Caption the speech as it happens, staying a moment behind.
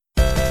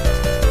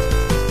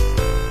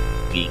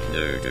Geek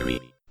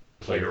Nerdery.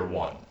 Player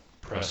 1,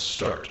 press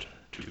start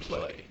to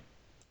play.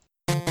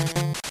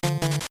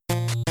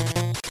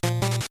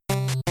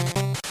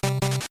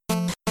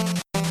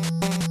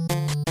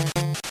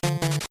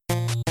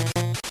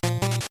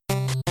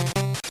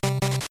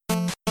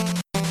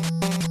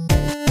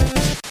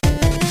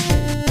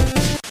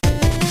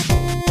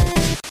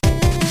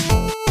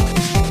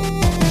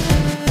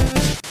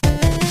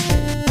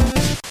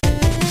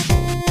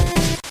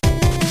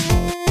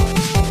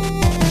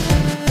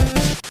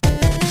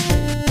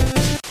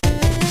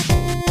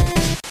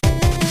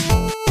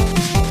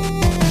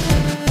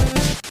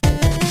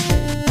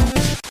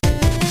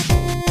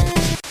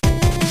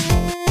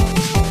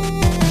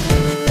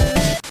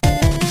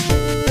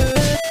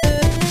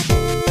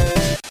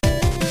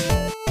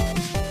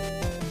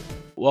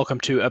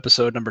 Welcome to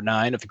episode number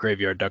 9 of the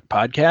Graveyard Duck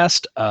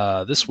podcast.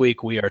 This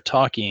week we are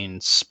talking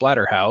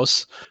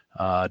Splatterhouse,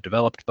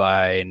 developed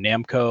by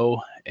Namco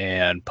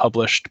and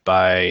published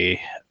by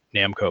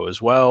Namco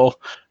as well.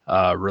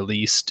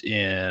 Released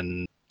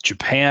in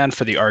Japan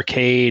for the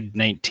arcade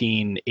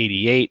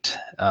 1988,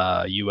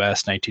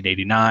 US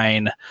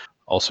 1989.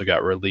 Also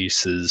got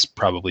releases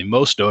probably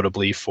most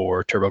notably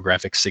for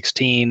TurboGrafx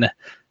 16,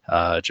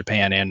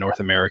 Japan and North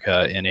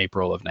America in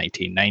April of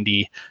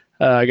 1990.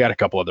 I got a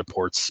couple other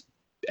ports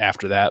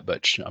after that,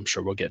 but I'm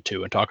sure we'll get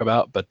to and talk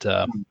about. But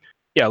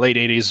yeah, late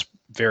 80s,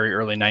 very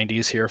early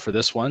 90s here for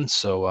this one.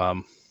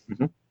 So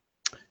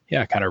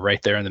yeah, kind of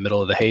right there in the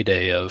middle of the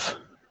heyday of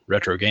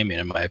retro gaming,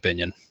 in my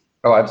opinion.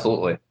 Oh,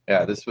 absolutely.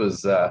 Yeah, this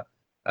was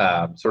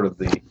sort of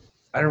the,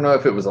 I don't know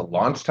if it was a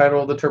launch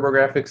title of the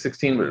TurboGrafx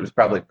 16, but it was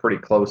probably pretty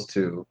close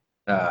to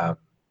the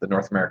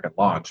North American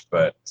launch.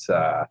 But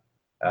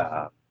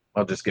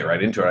I'll just get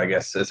right into it, I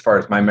guess. As far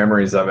as my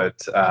memories of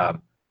it,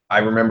 I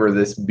remember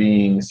this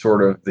being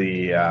sort of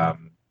the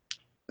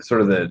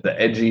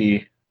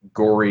edgy,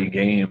 gory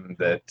game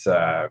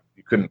that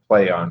you couldn't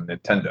play on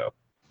Nintendo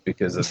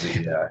because of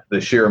the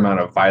sheer amount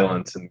of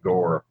violence and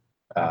gore.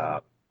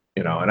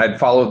 And I'd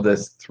followed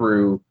this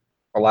through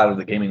a lot of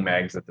the gaming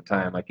mags at the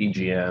time, like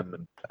EGM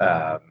and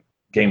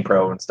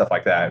GamePro and stuff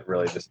like that.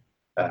 Really just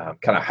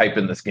kind of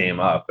hyping this game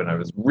up, and I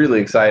was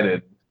really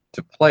excited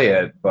to play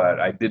it,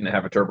 but I didn't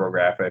have a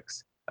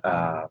TurboGrafx.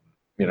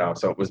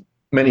 So it was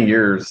many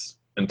years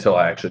until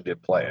I actually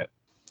did play it.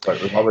 But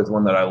it was always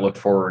one that I looked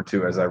forward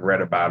to as I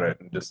read about it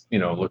and just,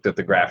 looked at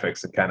the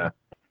graphics and kind of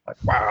like,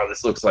 wow,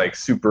 this looks like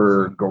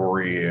super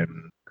gory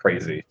and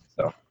crazy.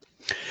 So,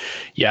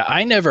 yeah,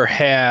 I never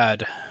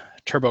had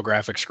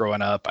TurboGrafx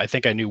growing up. I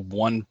think I knew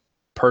one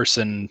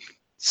person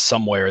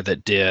somewhere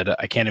that did.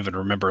 I can't even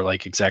remember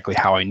like exactly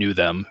how I knew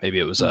them. Maybe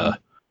it was a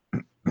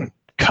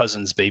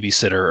cousin's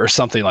babysitter or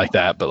something like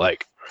that. But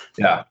like,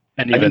 yeah,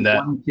 and even that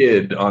one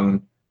kid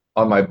on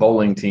my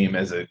bowling team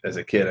as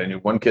a kid, I knew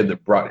one kid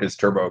that brought his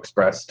Turbo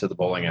Express to the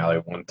bowling alley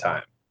one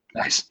time.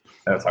 Nice.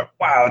 And I was like,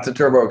 wow, it's a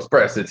Turbo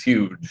Express. It's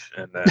huge.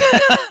 And then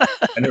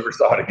I never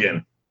saw it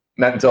again.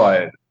 Not until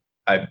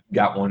I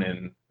got one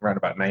in around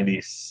about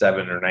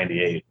 97 or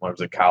 98 when I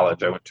was in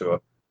college.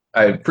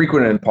 I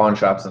frequented pawn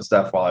shops and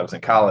stuff while I was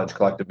in college,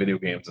 collected video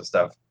games and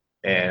stuff.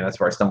 And that's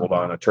where I stumbled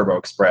on a Turbo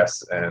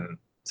Express and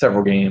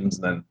several games.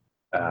 And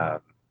then,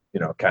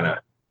 kind of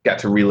got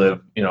to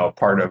relive,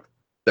 part of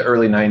the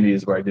early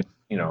 90s where I did,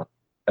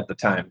 at the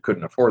time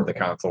couldn't afford the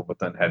console, but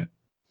then had,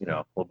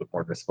 a little bit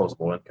more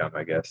disposable income,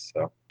 I guess.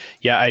 So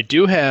yeah, I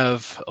do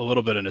have a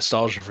little bit of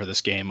nostalgia for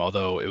this game,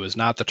 although it was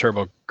not the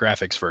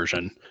TurboGrafx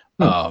version.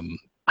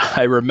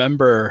 I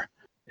remember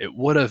it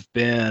would have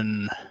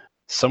been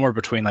somewhere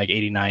between like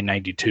 89,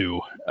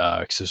 92,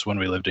 because it's when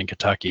we lived in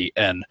Kentucky.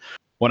 And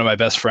one of my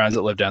best friends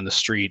that lived down the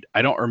street,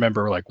 I don't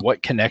remember like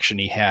what connection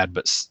he had,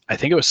 but I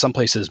think it was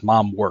someplace his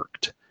mom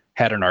worked,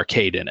 had an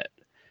arcade in it.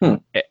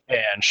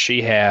 And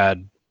she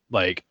had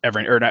like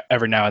every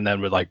now and then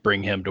would like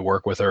bring him to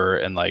work with her,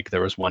 and like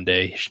there was one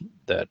day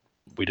that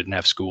we didn't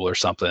have school or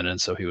something, and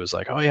so he was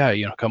like, oh yeah,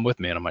 come with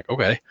me, and I'm like,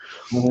 okay.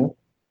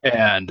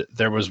 And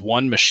there was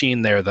one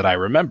machine there that I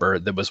remember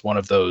that was one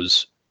of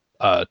those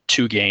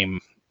 2-game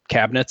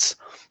cabinets,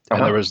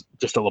 and there was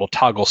just a little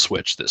toggle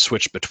switch that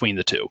switched between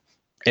the two,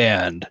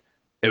 and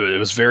it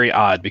was very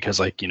odd because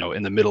like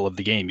in the middle of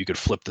the game you could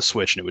flip the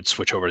switch and it would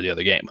switch over to the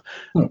other game.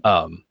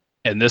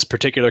 And this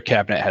particular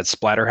cabinet had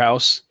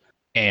Splatterhouse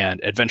and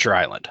Adventure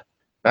Island.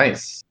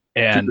 Nice.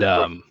 And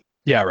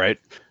yeah, right.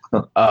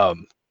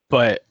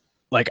 But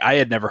like I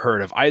had never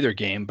heard of either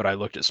game, but I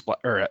looked at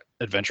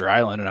Adventure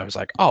Island and I was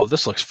like, oh,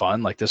 this looks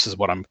fun. Like this is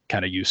what I'm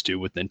kind of used to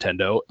with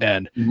Nintendo.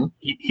 And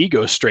he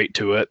goes straight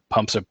to it,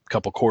 pumps a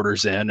couple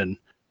quarters in, and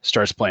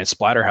starts playing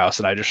Splatterhouse.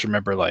 And I just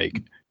remember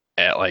like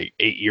at like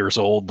 8 years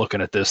old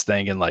looking at this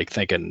thing and like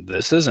thinking,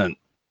 this isn't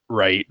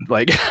right.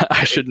 Like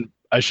I shouldn't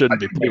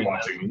be playing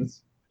watching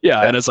this.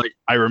 Yeah, and it's like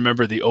I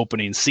remember the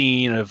opening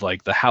scene of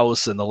like the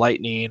house and the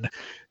lightning,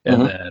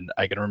 and then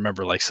I can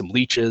remember like some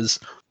leeches.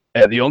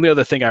 And the only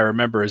other thing I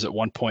remember is at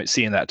one point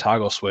seeing that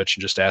toggle switch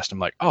and just asked him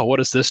like, "Oh, what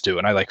does this do?"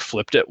 And I like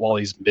flipped it while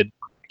he's mid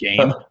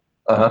game,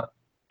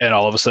 and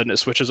all of a sudden it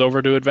switches over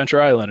to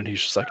Adventure Island, and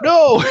he's just like,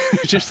 "No!"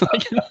 Just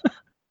like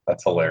that's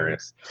That's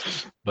hilarious.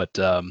 But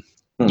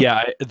Hmm.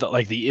 yeah,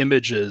 like the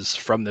images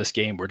from this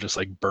game were just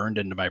like burned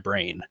into my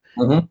brain.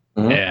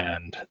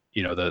 And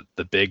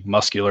the big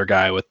muscular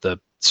guy with the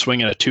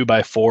swinging a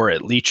 2x4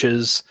 at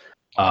leeches,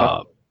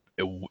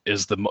 it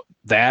is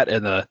that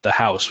and the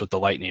house with the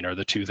lightning are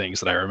the two things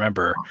that I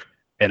remember.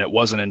 And it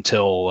wasn't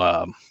until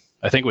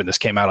I think when this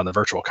came out on the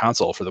Virtual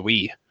Console for the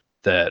Wii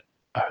that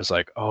I was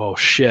like, oh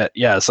shit,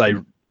 yes,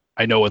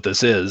 I know what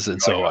this is.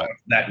 And so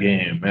that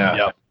game, yeah.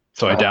 Yep.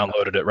 So I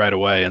downloaded it right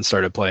away and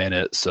started playing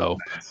it. So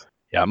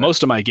yeah,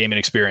 most of my gaming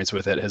experience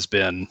with it has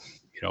been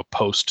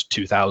post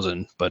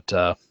 2000, but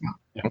that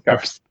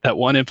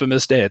one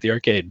infamous day at the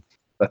arcade.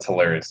 That's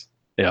hilarious.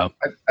 Yeah,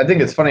 I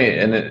think it's funny,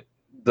 and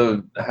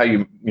how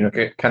you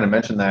kind of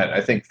mentioned that. I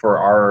think for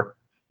our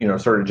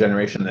sort of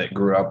generation that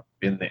grew up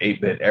in the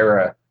 8-bit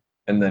era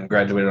and then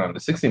graduated on the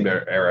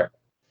 16-bit era,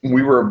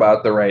 we were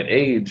about the right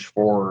age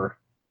for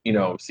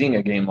seeing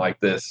a game like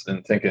this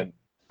and thinking,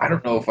 I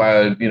don't know if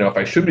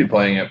I should be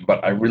playing it,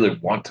 but I really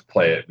want to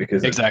play it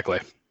because exactly.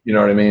 You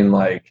know what I mean?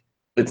 Like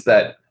it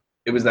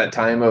was that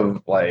time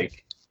of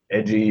like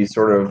edgy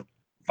sort of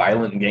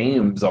violent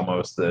games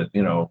almost that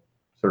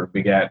sort of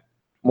begat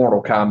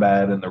Mortal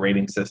Kombat and the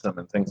rating system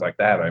and things like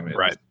that. I mean,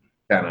 right.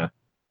 Kind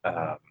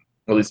of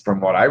at least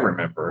from what I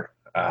remember,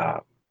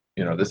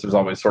 this was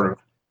always sort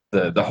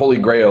of the holy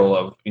grail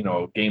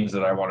of games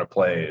that I want to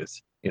play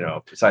is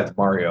besides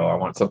Mario, I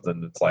want something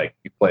that's like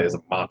you play as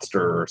a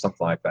monster or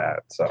something like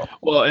that. So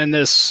well, and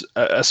this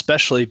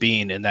especially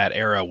being in that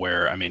era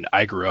where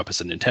I grew up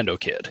as a Nintendo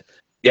kid,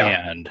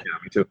 and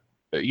me too.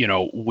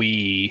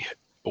 We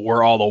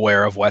were all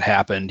aware of what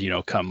happened,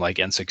 come like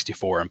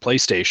N64 and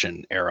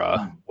PlayStation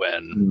era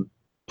when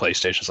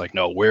PlayStation's like,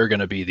 no, we're going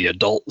to be the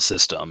adult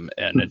system,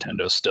 and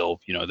Nintendo's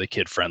still the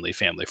kid friendly,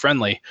 family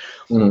friendly.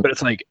 But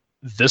it's like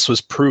this was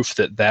proof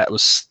that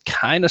was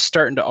kind of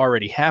starting to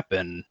already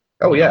happen.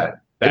 Oh yeah.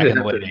 Back in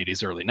the late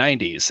 80s, early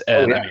 90s.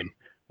 And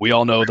we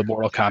all know the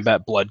Mortal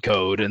Kombat blood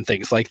code and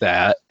things like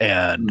that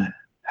and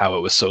how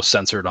it was so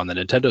censored on the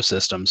Nintendo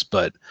systems.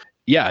 But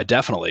yeah,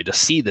 definitely to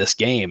see this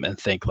game and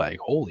think like,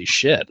 holy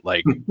shit,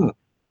 like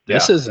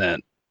this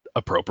isn't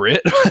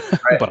appropriate,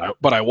 right.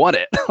 but I want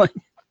it.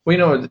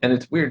 Well, and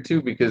it's weird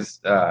too, because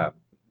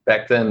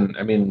back then,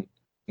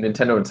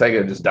 Nintendo and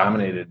Sega just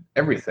dominated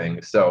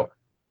everything. So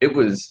it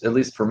was, at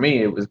least for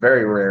me, it was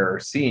very rare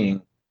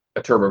seeing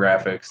a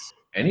TurboGrafx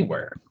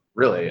anywhere.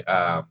 Really,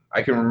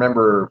 I can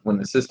remember when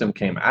the system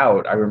came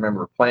out. I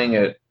remember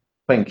playing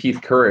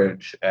Keith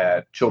Courage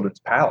at Children's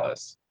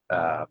Palace.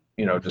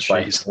 Just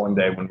like one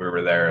day when we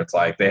were there, it's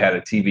like they had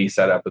a TV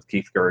set up with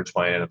Keith Courage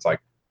playing. It's like,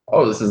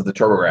 oh, this is the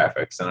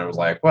TurboGrafx, and I was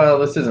like, well,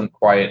 this isn't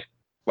quite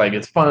like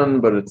it's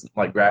fun, but it's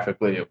like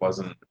graphically, it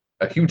wasn't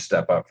a huge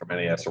step up from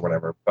NES or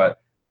whatever.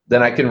 But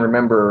then I can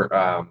remember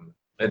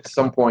at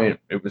some point,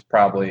 it was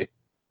probably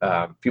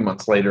a few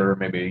months later,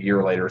 maybe a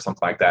year later, or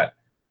something like that.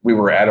 We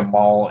were at a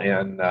mall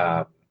in,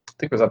 I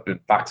think it was up in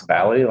Fox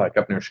Valley, like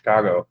up near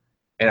Chicago.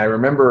 And I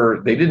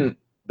remember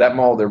that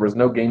mall, there was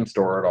no game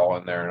store at all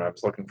in there. And I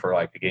was looking for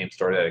like a game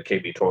store that had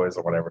KB Toys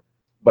or whatever.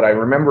 But I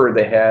remember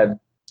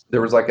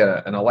there was like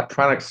an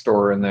electronics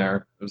store in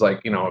there. It was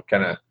like,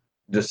 kind of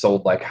just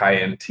sold like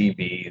high-end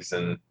TVs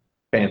and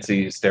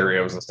fancy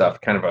stereos and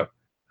stuff, kind of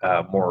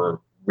a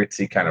more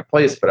ritzy kind of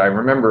place. But I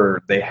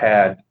remember they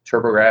had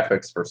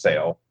TurboGrafx for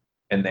sale.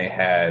 And they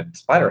had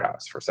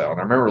Splatterhouse for sale.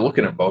 And I remember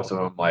looking at both of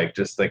them, like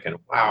just thinking,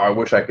 wow, I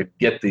wish I could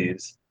get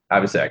these.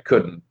 Obviously, I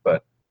couldn't,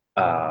 but,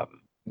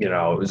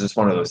 it was just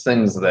one of those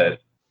things that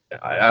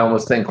I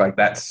almost think like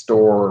that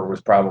store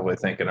was probably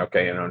thinking,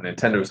 okay,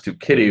 Nintendo's too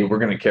kiddie. We're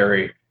going to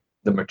carry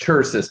the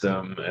mature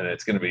system and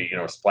it's going to be,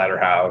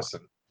 Splatterhouse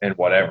and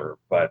whatever.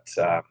 But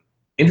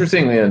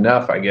interestingly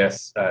enough, I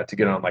guess, to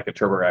get on like a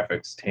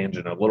TurboGrafx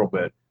tangent a little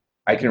bit,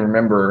 I can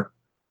remember,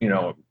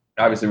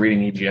 obviously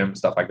reading EGM,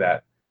 stuff like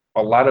that.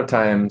 A lot of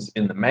times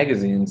in the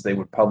magazines, they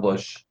would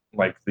publish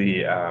like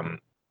the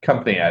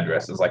company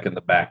addresses, like in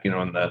the back, in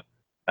the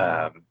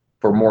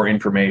for more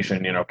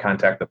information,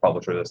 contact the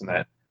publisher, this and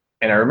that.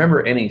 And I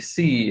remember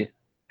NEC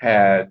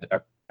had,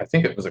 I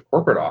think it was a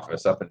corporate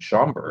office up in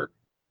Schaumburg,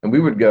 and we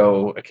would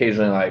go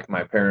occasionally, like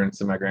my parents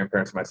and my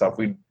grandparents and myself,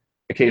 we'd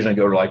occasionally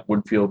go to like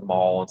Woodfield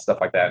Mall and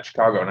stuff like that in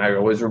Chicago. And I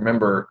always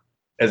remember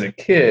as a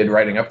kid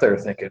riding up there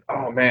thinking,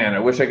 oh man, I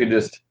wish I could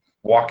just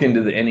walk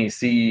into the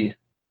NEC,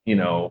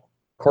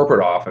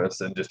 corporate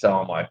office and just tell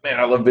them like, man,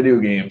 I love video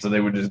games, and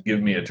they would just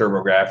give me a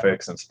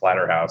TurboGrafx and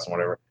Splatterhouse and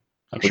whatever.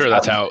 I'm sure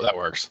that's how that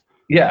works.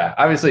 Yeah,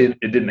 obviously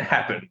it didn't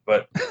happen,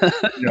 but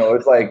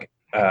it's like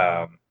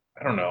I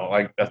don't know,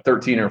 like a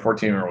 13 or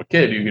 14-year-old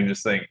kid, you can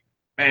just think,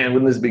 man,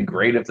 wouldn't this be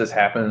great if this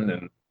happened?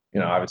 And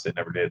obviously it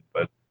never did,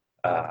 but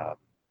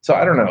so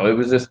I don't know. It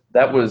was just,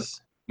 that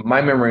was my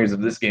memories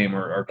of this game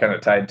are kind of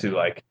tied to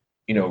like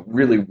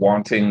really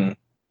wanting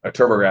a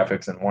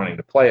TurboGrafx and wanting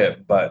to play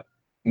it, but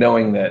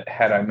knowing that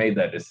had I made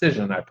that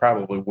decision, I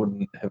probably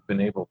wouldn't have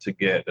been able to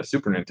get a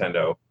Super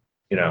Nintendo,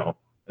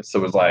 So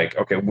it was like,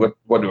 okay,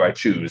 what do I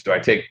choose? Do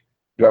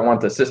I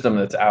want the system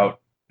that's out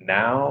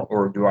now,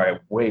 or do I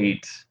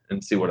wait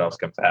and see what else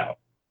comes out?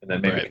 and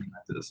then maybe Right. come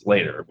back to this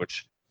later.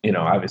 Which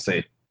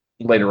obviously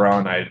later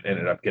on I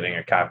ended up getting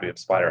a copy of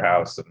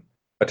Splatterhouse and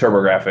a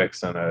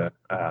TurboGrafx and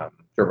a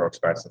Turbo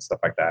Express and stuff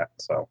like that.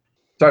 So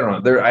I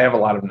don't know. I have a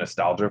lot of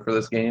nostalgia for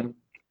this game.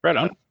 Right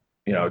on.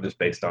 Just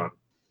based on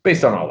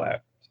all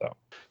that.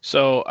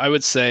 So I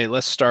would say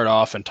let's start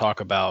off and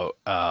talk about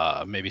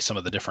maybe some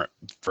of the different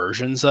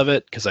versions of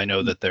it, because I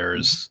know that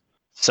there's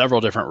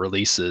several different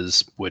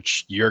releases,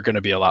 which you're going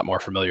to be a lot more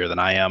familiar than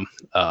I am.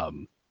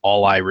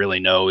 All I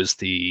really know is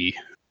the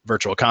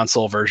Virtual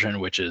Console version,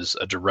 which is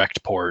a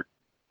direct port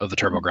of the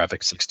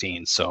TurboGrafx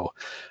 16. So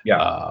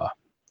Yeah.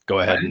 Go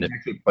I ahead didn't and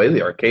actually play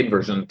the arcade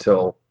version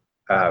until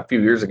a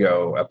few years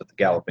ago up at the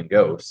Galloping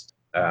Ghost.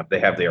 They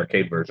have the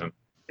arcade version,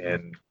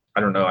 and I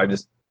don't know.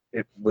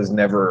 It was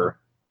never,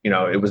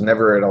 it was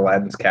never at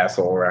Aladdin's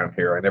Castle around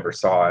here. I never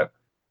saw it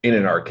in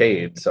an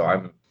arcade, so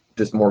I'm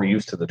just more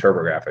used to the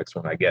TurboGrafx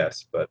one, I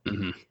guess. But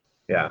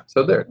yeah,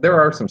 so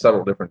there are some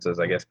subtle differences,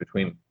 I guess,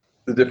 between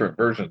the different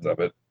versions of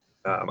it.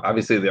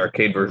 Obviously, the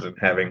arcade version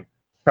having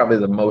probably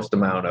the most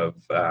amount of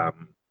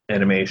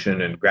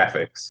animation and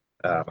graphics.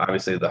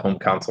 Obviously, the home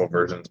console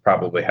versions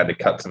probably had to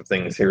cut some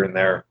things here and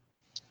there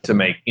to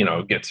make,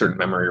 get certain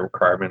memory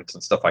requirements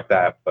and stuff like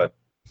that. But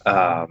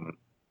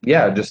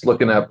yeah, just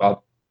looking up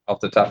off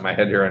the top of my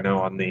head here, I know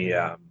on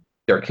the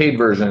arcade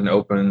version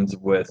opens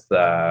with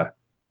a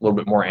little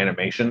bit more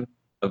animation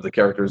of the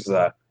characters,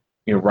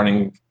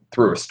 running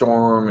through a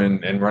storm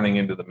and running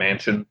into the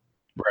mansion.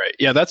 Right.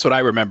 Yeah, that's what I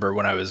remember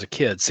when I was a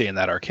kid seeing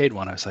that arcade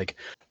one. I was like,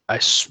 I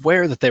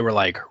swear that they were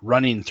like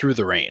running through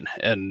the rain.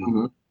 And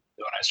when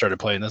I started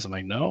playing this, I'm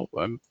like, no,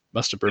 I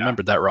must have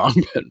remembered that wrong.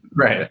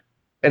 Right.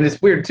 And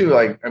it's weird too.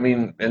 Like, I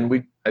mean,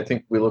 and I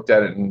think we looked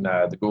at it in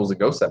the Ghouls and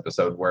Ghosts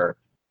episode where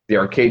the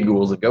arcade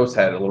Ghouls and Ghosts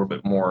had a little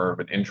bit more of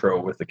an intro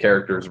with the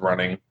characters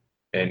running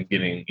and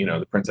getting,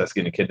 the princess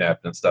getting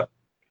kidnapped and stuff.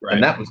 Right.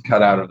 And that was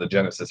cut out of the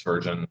Genesis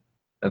version.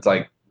 It's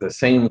like the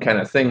same kind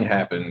of thing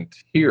happened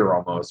here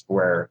almost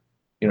where,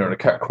 to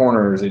cut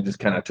corners, they just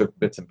kind of took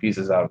bits and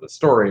pieces out of the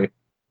story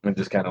and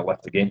just kind of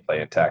left the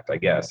gameplay intact, I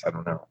guess. I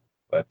don't know.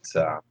 But,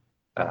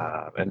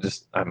 and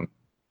just, I'm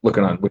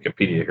looking on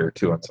Wikipedia here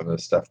too on some of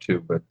this stuff too.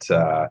 But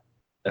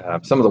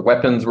some of the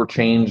weapons were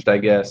changed, I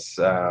guess,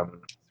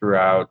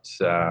 throughout.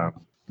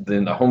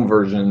 Then the home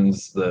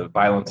versions, the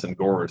violence and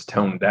gore is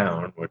toned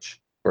down, which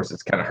of course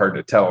it's kind of hard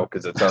to tell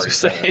because it's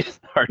already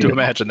hard to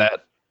imagine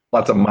that.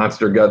 Lots of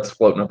monster guts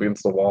floating up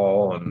against the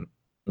wall, and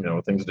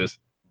things just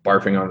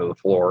barfing onto the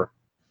floor.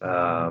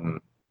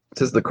 It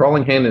says the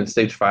crawling hand in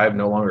stage 5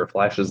 no longer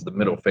flashes the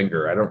middle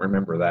finger. I don't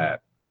remember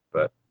that,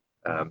 but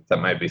that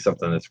might be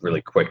something that's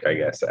really quick, I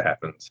guess, that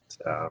happens.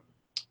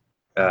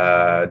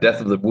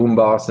 Death of the womb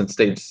boss in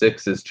stage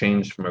 6 is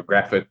changed from a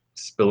graphic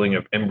spilling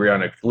of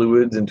embryonic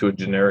fluids into a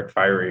generic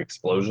fiery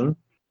explosion.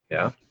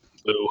 Yeah.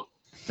 Ooh.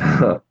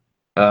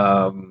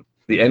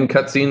 The end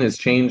cutscene is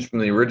changed from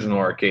the original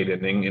arcade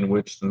ending, in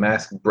which the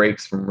mask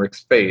breaks from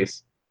Rick's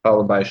face,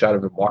 followed by a shot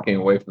of him walking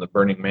away from the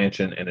burning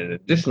mansion, and an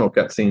additional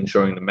cutscene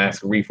showing the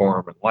mask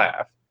reform and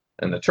laugh.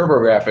 And the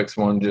TurboGrafx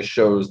one just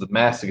shows the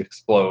mask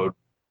explode,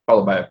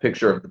 followed by a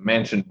picture of the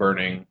mansion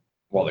burning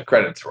while the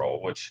credits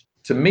roll, which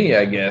to me,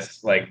 I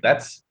guess, like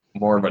that's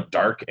more of a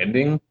dark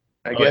ending,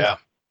 I guess.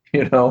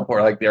 Yeah.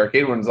 Where like the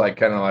arcade one's like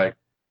kind of like,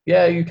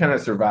 yeah, you kind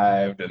of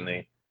survived, and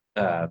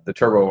the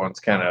Turbo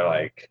one's kind of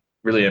like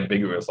really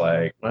ambiguous,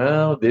 like,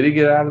 well, did he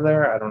get out of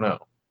there? I don't know.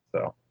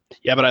 So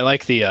yeah, but I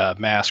like the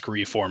mask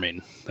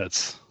reforming.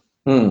 That's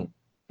yeah.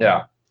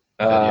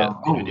 the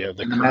idea of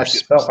the the mask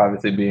curse itself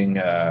obviously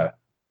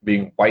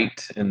being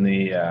white in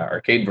the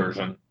arcade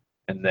version,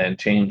 and then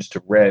changed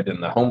to red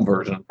in the home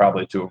version,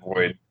 probably to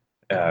avoid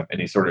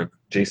any sort of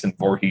Jason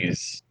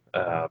Voorhees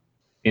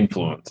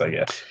influence, I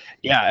guess.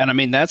 Yeah, and I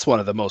mean that's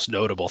one of the most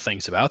notable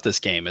things about this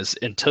game is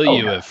until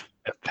you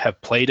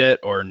have played it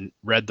or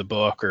read the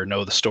book or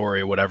know the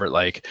story or whatever,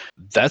 like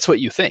that's what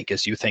you think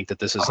that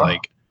this is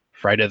like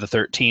Friday the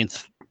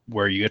 13th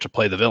where you get to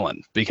play the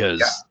villain,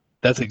 because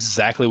that's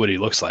exactly what he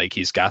looks like.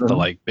 He's got the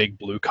like big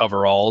blue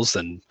coveralls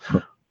and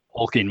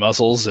hulking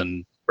muscles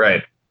and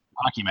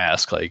hockey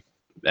mask, like,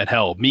 and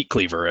hell, meat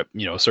cleaver at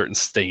certain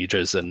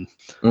stages. And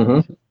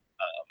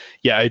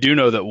yeah, I do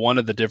know that one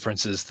of the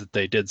differences that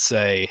they did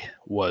say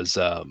was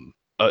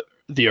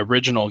the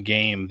original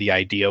game, the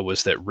idea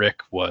was that Rick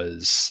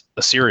was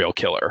a serial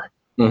killer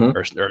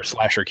or a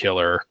slasher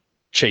killer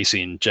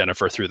chasing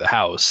Jennifer through the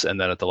house,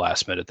 and then at the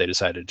last minute they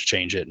decided to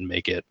change it and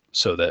make it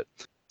so that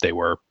they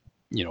were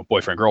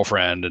boyfriend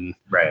girlfriend. And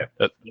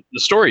the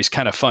story's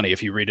kind of funny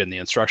if you read it in the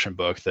instruction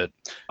book that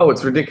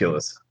it's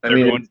ridiculous.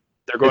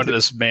 They're going to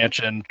this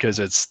mansion because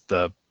it's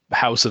the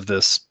house of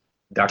this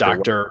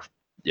doctor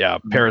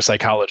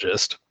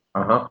parapsychologist,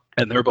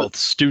 and they're both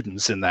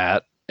students in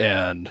that,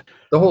 and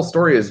the whole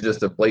story is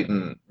just a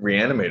blatant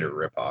Reanimator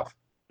ripoff.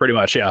 Pretty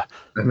much, yeah.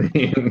 I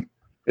mean,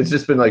 it's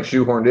just been like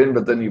shoehorned in,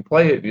 but then you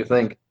play it and you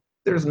think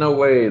there's no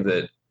way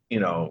that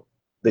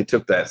they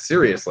took that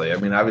seriously. I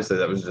mean, obviously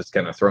that was just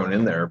kind of thrown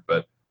in there,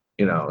 but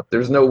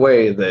there's no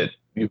way that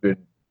you could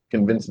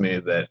convince me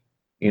that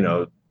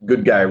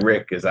good guy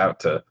Rick is out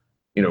to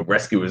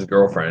rescue his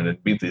girlfriend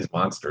and beat these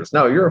monsters.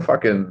 No, you're a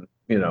fucking,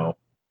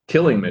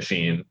 killing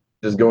machine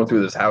just going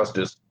through this house,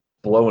 just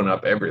blowing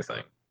up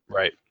everything.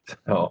 Right.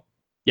 Oh,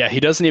 Yeah, he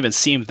doesn't even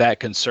seem that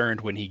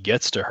concerned when he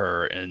gets to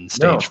her in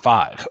No. stage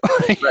 5.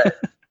 right.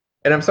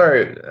 And I'm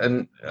sorry,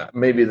 and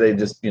maybe they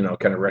just, kind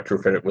of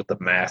retrofit it with the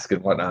mask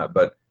and whatnot,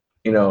 but,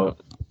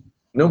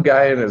 no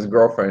guy and his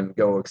girlfriend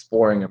go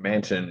exploring a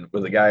mansion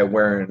with a guy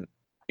wearing,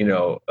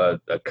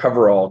 a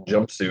coverall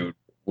jumpsuit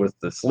with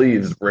the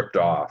sleeves ripped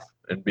off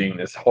and being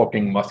this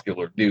hulking,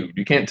 muscular dude.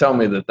 You can't tell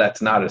me that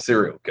that's not a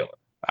serial killer.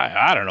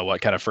 I don't know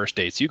what kind of first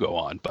dates you go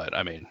on, but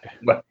I mean,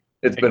 But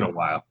it's been a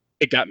while.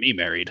 it got me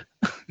married.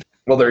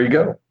 Well, there you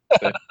go.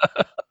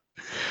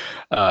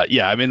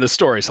 Yeah, I mean, the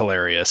story's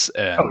hilarious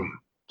and Oh,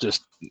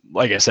 just,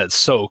 like I said,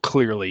 so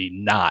clearly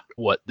not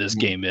what this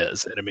game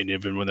is. And I mean,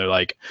 even when they're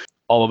like,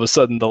 all of a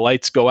sudden the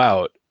lights go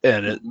out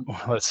and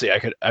let's see,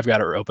 I've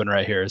got it open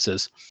right here. It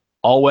says,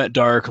 all went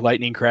dark,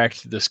 lightning cracked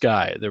through the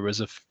sky. There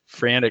was a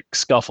frantic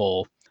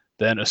scuffle,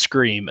 then a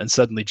scream, and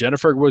suddenly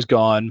Jennifer was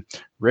gone.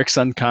 Rick's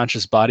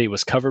unconscious body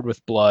was covered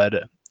with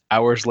blood.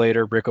 Hours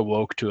later, Rick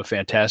awoke to a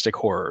fantastic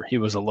horror. He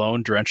was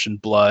alone, drenched in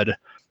blood,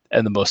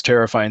 and the most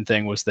terrifying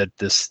thing was that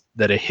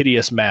a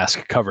hideous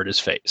mask covered his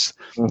face.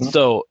 Mhm.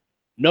 So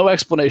no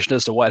explanation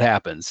as to what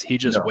happens. He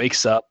just No.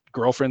 wakes up,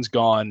 girlfriend's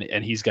gone,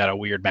 and he's got a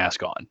weird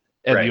mask on.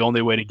 And Right. the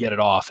only way to get it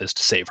off is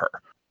to save her.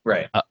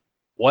 Right.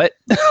 What?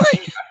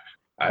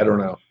 I don't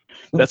know.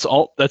 That's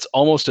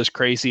almost as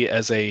crazy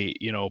as a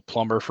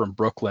plumber from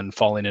Brooklyn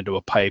falling into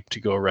a pipe to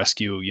go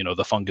rescue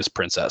the fungus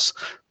princess.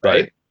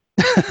 Right.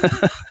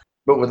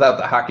 But without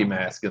the hockey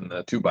mask and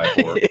the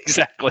 2x4.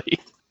 Exactly.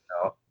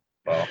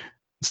 Well,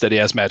 Instead he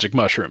has magic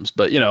mushrooms,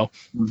 but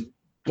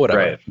whatever.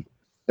 right.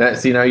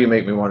 Now you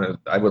make me want to.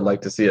 I would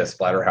like to see a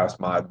Splatterhouse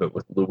mod, but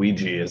with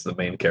Luigi as the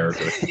main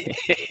character.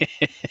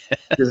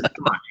 Because,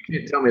 come on, you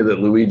can't tell me that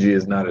Luigi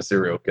is not a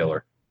serial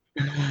killer.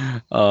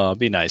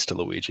 Be nice to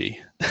Luigi.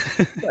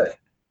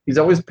 He's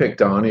always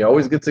picked on. He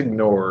always gets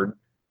ignored.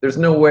 There's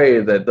no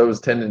way that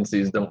those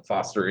tendencies don't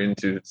foster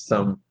into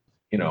some,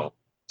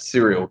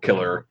 serial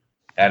killer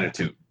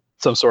attitude.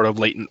 Some sort of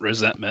latent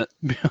resentment.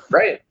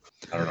 Right.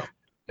 I don't know.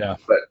 Yeah.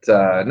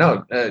 But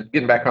no,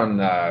 getting back on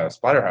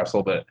Splatterhouse a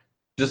little bit,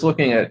 just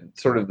looking at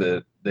sort of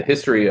the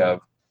history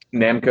of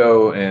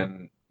Namco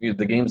and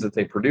the games that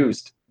they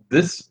produced,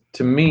 this,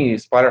 to me,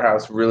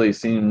 Splatterhouse really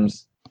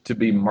seems to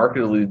be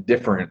markedly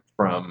different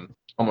from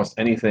almost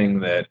anything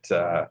that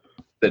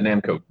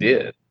Namco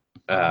did.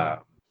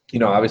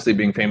 Obviously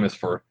being famous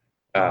for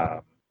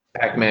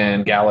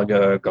Pac-Man,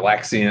 Galaga,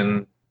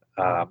 Galaxian,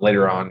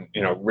 later on,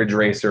 Ridge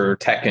Racer,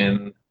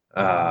 Tekken.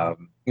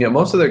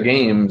 Most of their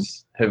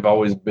games have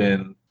always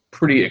been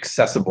pretty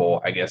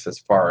accessible, I guess, as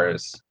far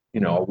as,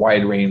 a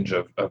wide range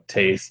of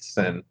tastes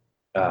and,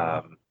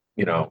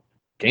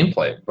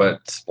 gameplay.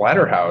 But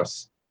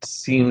Splatterhouse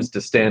seems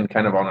to stand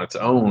kind of on its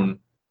own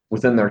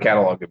within their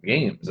catalog of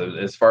games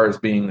as far as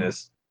being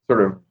this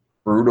sort of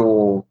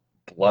brutal,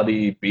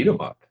 bloody beat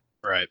 'em up.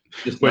 Right.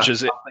 Just Which not is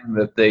something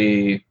that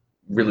they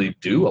really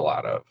do a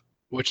lot of.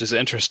 Which is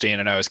interesting,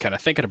 and I was kind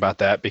of thinking about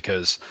that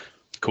because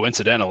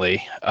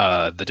coincidentally,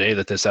 the day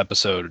that this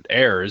episode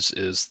airs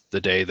is the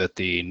day that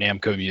the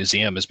Namco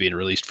Museum is being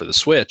released for the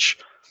Switch,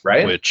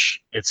 Right?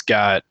 which it's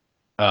got,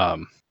 I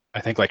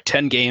think, like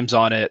 10 games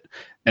on it.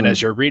 And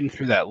as you're reading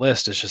through that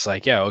list, it's just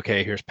like, yeah,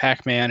 okay, here's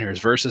Pac-Man, here's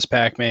Versus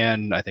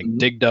Pac-Man. I think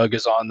Dig Dug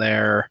is on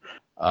there,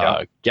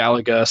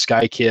 Galaga,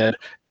 Sky Kid,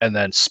 and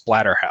then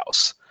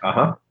Splatterhouse.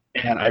 Uh-huh.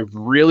 And I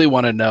really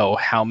want to know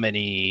how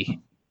many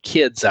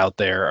kids out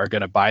there are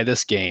going to buy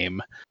this game,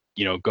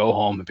 go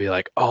home and be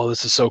like, oh,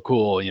 this is so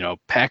cool,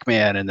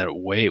 Pac-Man, and then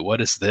wait,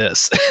 what is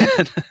this?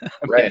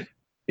 Right.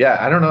 Yeah,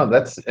 I don't know.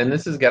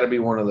 This has got to be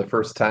one of the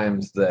first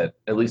times that,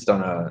 at least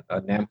on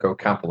a Namco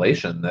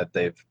compilation, that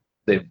they've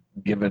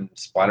given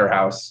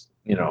Splatterhouse,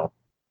 kind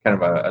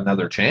of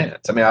another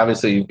chance. I mean,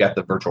 obviously you've got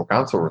the Virtual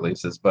Console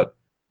releases, but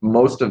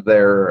most of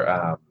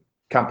their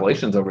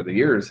compilations over the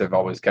years have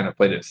always kind of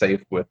played it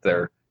safe with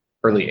their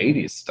early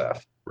 80s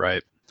stuff.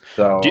 Right.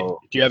 So Do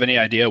you have any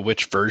idea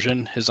which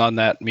version is on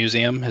that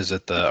museum? Is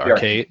it the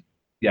arcade?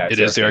 Yeah, It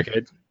is the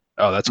arcade.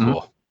 Oh, that's Mhm.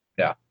 cool.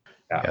 Yeah.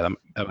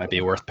 That might be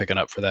worth picking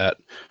up for that.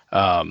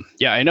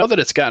 I know that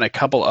it's gotten a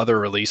couple other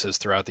releases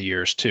throughout the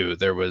years too.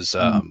 There was,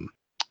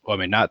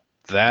 not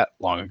that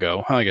long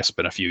ago. I guess it's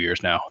been a few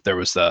years now. There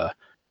was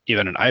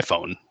even an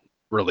iPhone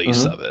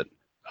release of it.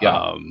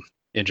 Yeah.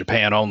 In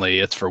Japan only.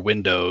 It's for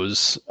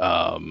Windows.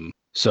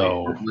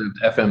 So lived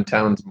FM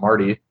Towns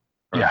Marty.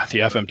 yeah, the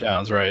FM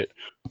Towns, right?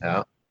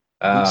 Yeah.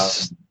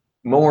 It's-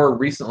 More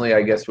recently,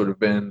 I guess, would have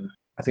been,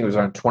 I think it was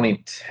around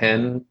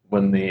 2010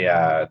 when the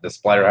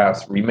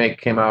Splatterhouse remake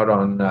came out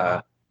on,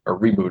 or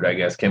reboot, I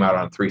guess, came out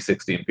on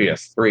 360 and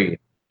PS3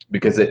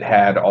 because it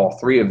had all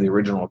three of the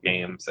original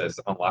games as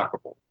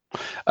unlockable.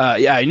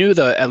 I knew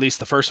at least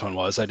the first one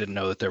was. I didn't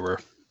know that there were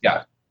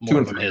Yeah, more 2 and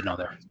of them 3 hidden on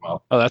there. as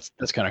well. Oh, that's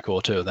kind of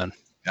cool too then.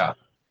 Yeah.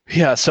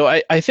 Yeah, so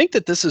I think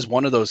that this is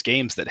one of those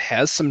games that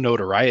has some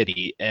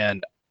notoriety,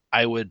 and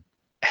I would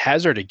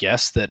hazard a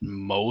guess that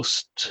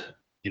most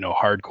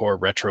hardcore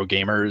retro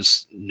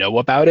gamers know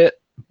about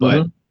it,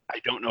 but Mhm. I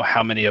don't know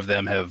how many of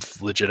them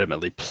have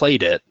legitimately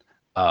played it.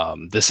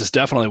 This is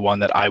definitely one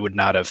that I would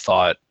not have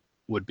thought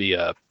would be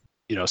a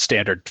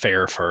standard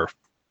fare for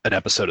an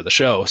episode of the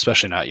show,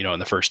 especially not in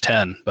the first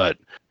 10. But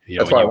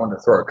That's when why I you wanted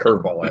to throw a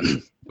curveball at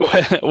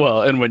you.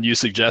 well, and when you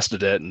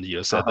suggested it and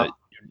you said Uh-huh. that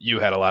you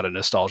had a lot of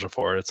nostalgia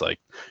for it, it's like,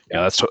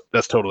 Yeah.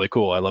 that's totally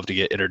cool. I love to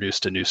get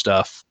introduced to new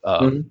stuff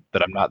Mhm.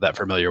 that I'm not that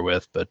familiar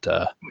with. But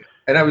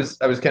And I was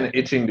kind of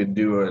itching to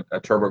do a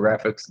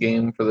TurboGrafx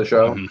game for the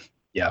show,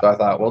 yeah, so I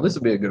thought, well, this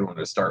would be a good one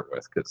to start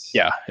with because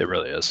yeah, it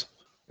really is.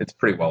 it's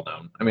pretty well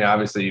known. I mean,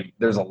 obviously,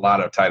 there's a lot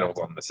of titles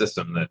on the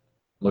system that I'm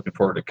looking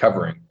forward to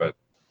covering, but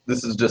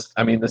this is just,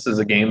 I mean, this is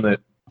a game that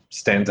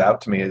stands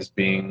out to me as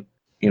being,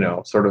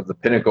 sort of the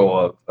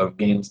pinnacle of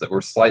games that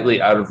were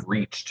slightly out of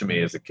reach to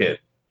me as a kid,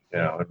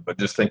 but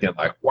just thinking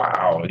like,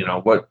 wow,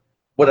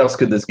 what else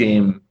could this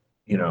game,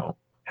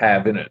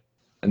 have in it?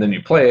 And then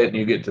you play it and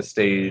you get to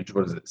stage,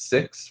 what is it,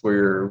 6,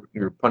 where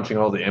you're punching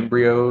all the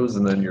embryos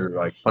and then you're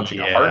like punching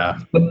a Yeah.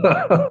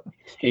 heart.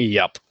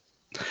 Yep.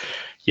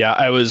 Yeah,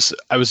 I was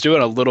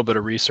doing a little bit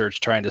of research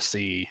trying to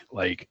see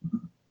like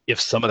if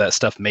some of that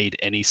stuff made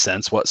any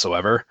sense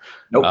whatsoever.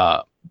 Nope.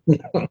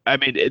 I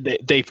mean,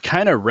 they've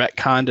kind of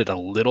retconned it a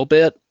little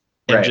bit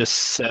and Right. just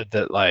said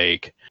that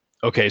like,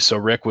 okay, so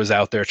Rick was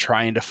out there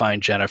trying to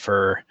find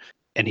Jennifer,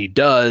 and he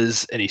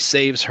does, and he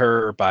saves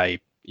her by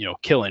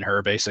killing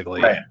her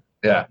basically Right.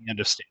 Yeah. at the end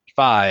of stage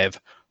 5.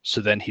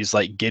 So then he's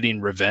like getting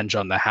revenge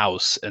on the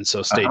house, and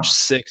so stage Uh-huh.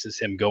 6 is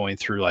him going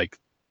through like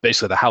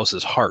basically the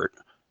house's heart,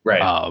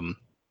 Right.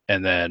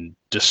 and then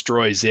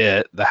destroys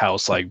it. The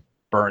house like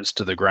burns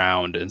to the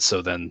ground, and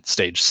so then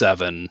stage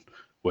 7,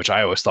 which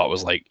I always thought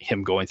was like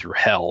him going through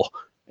hell,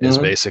 is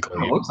Mhm.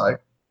 basically It looks like.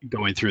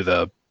 going through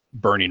the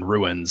burning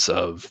ruins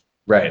of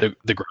Right.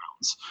 the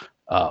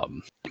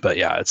grounds. But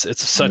yeah, it's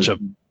such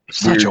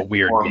a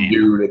weird form game.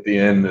 dude at the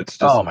end that's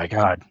just Oh my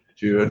god,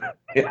 dude.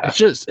 Yeah.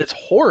 it's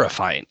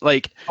horrifying.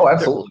 Like Oh,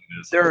 absolutely.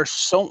 It is. there are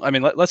so, I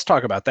mean, let's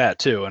talk about that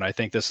too. And I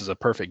think this is a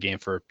perfect game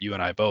for you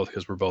and I both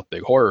because we're both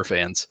big horror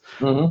fans.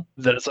 Mhm.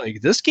 That it's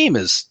like this game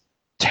is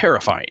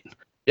terrifying,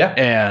 Yeah.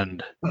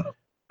 and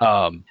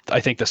I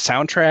think the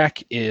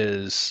soundtrack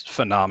is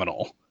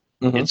phenomenal.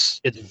 Mhm.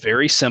 It's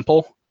very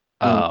simple.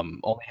 Mhm.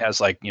 Only has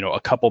like a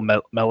couple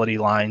melody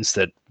lines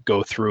that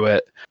go through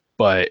it,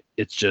 but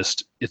it's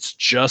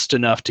just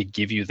enough to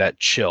give you that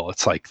chill.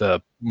 It's like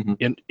the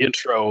Mhm.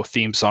 intro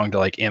theme song to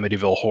like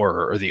Amityville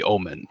Horror or The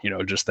Omen.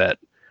 Just that.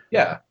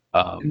 Yeah.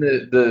 Um, And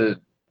the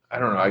I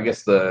don't know, I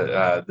guess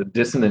the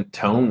dissonant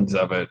tones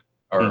of it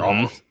are Mhm.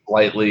 almost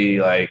slightly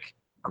like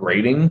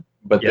grating,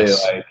 but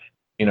Yes. they like,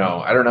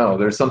 I don't know,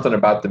 there's something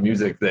about the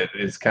music that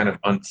is kind of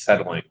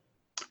unsettling.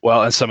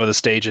 Well, in some of the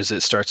stages,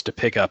 it starts to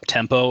pick up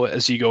tempo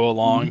as you go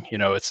along.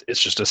 It's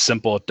just a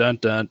simple dun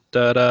dun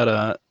da da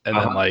da, and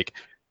then Uh-huh. like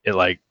it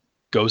like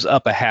goes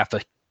up a half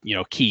a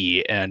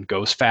key and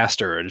goes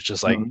faster, and it's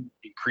just like Mhm.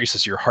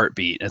 increases your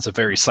heartbeat. It's a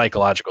very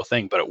psychological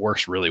thing, but it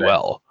works really Right.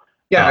 well.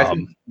 Yeah, I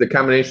think Um, the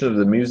combination of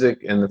the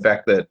music and the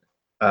fact that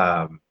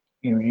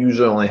you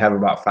usually only have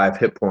about 5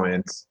 hit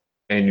points,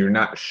 and you're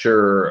not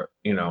sure,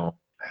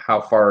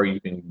 how far you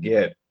can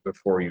get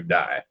before you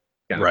die,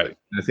 kind of Right. thing.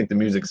 And I think the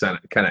music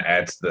kind of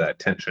adds to that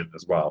tension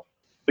as well.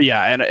 But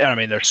yeah, and I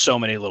mean, there's so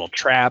many little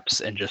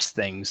traps and just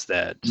things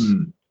that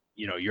Mm.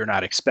 you're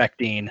not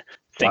expecting.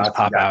 Things Lots of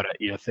pop out at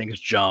you, things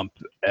jump,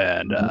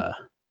 and Mhm.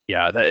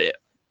 yeah,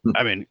 Hmm.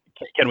 I mean,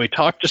 can we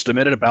talk just a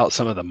minute about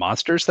some of the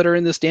monsters that are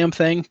in this damn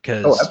thing? Oh,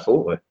 Because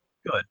absolutely.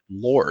 good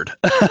lord,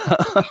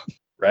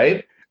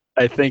 Right?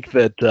 I think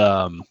that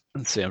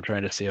let's see. I'm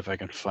trying to see if I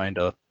can find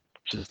a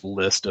just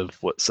list of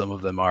what some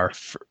of them are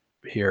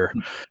here.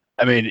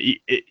 I mean,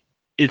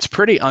 it's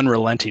pretty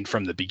unrelenting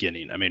from the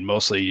beginning. I mean,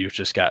 mostly you've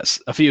just got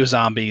a few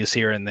zombies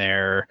here and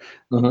there,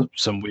 Mhm.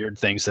 some weird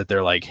things that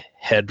their like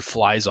head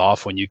flies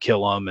off when you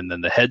kill them, and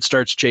then the head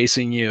starts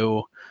chasing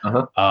you.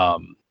 Uh-huh.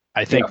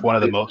 I think Yeah, one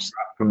of the they most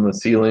drop from the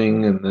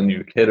ceiling, and then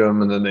you hit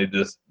them, and then they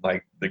just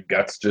like the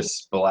guts just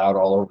spill out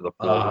all over the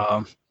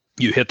floor.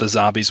 you hit the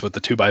zombies with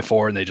the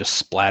 2x4 and they just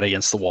splat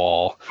against the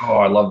wall. Oh,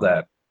 I love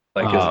that.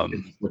 Like as a kid,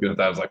 Um, just looking at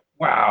that, I was like,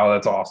 wow,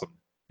 that's awesome.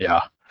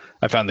 yeah,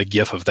 I found the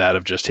gif of that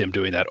of just him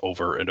doing that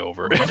over and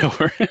over and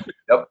over.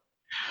 Yep.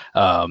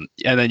 And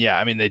then yeah,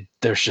 I mean,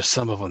 there's just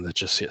some of them that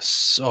just is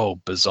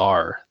so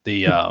bizarre.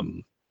 The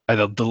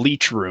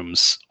leech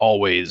rooms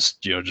always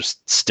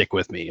just stick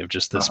with me of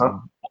just this Uh-huh.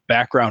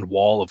 background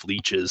wall of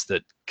leeches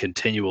that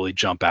continually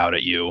jump out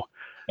at you.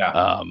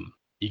 Yeah.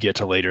 You get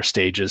to later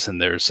stages and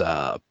there's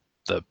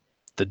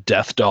the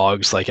death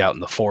dogs like out in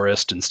the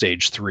forest in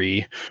stage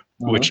 3,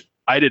 which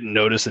I didn't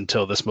notice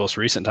until this most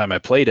recent time I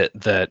played it,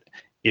 that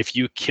if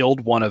you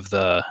killed one of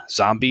the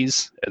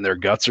zombies and their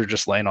guts are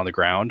just laying on the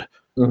ground,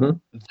 Mhm.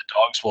 the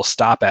dogs will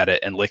stop at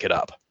it and lick it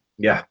up,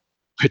 Yeah.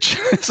 which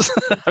is,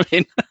 I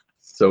mean,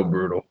 So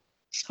brutal.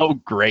 so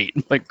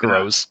great, like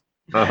gross.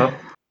 Uh-huh.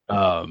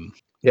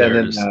 Yeah, and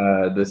There's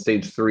then the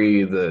stage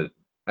 3,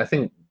 I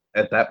think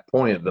at that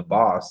point the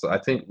boss, I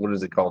think what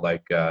is it called,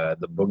 like the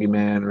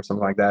boogeyman or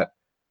something like that.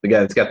 the guy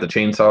that's got the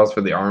chainsaws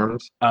for the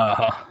arms.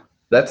 Uh-huh.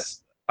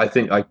 That's, I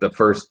think, like the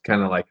first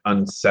kind of like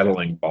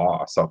unsettling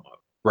boss almost.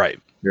 Right.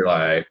 You're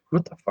like,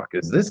 what the fuck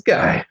is this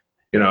guy?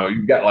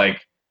 You've got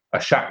like a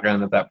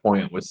shotgun at that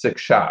point with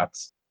 6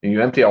 shots, and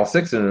you empty all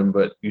 6 of them,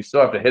 but you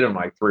still have to hit him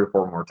like 3 or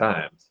 4 more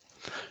times.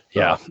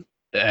 Yeah.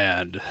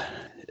 And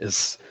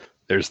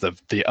there's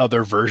the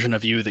other version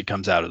of you that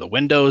comes out of the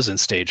windows in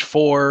stage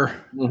 4,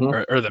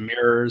 or the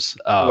mirrors.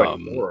 Like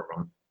 4 of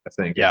them, I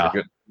think. Yeah. If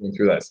you're going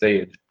through that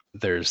stage.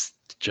 There's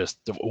just,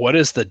 what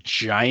is the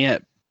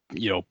giant,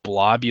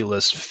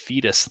 blobulous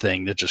fetus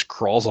thing that just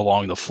crawls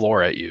along the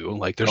floor at you?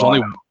 Like there's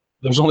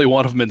only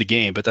one of them in the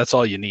game, but that's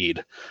all you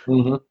need.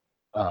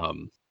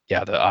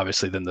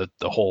 Obviously then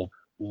the whole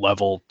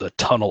level, the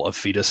tunnel of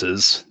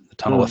fetuses, the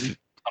tunnel of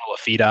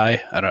feti.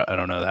 I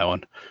don't know that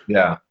one.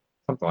 Yeah,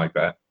 something like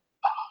that.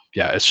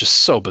 Yeah, it's just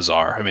so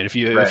bizarre. I mean, if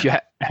you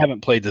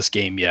haven't played this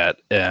game yet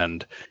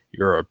and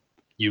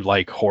you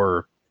like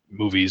horror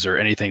movies or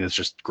anything that's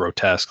just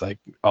grotesque, like,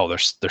 oh,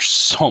 there's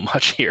so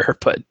much here,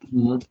 but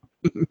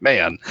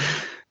man,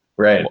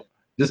 right.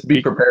 Just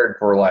be prepared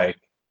for, like,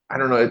 I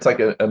don't know, it's like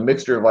a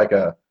mixture of like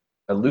a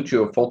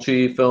Lucio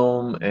Fulci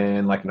film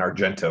and like an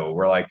Argento,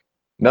 where like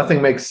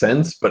nothing makes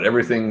sense, but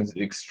everything's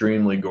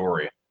extremely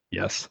gory.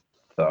 Yes.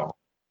 So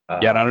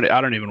yeah, and I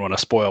don't even want to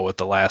spoil what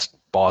the last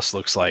boss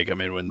looks like. I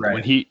mean,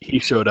 when he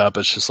showed up,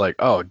 it's just like,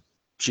 oh,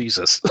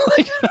 Jesus.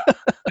 Yeah.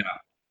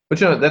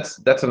 But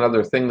that's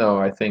another thing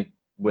though, I think,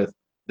 with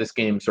this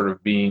game sort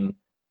of being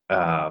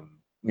on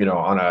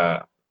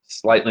a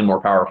slightly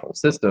more powerful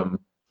system.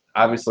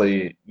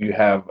 Obviously you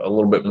have a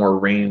little bit more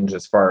range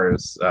as far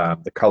as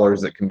the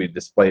colors that can be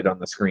displayed on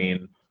the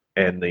screen,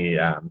 and the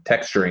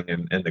texturing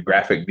and the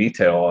graphic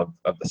detail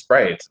of the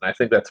sprites. And I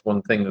think that's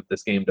one thing that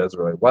this game does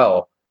really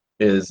well,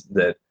 is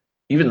that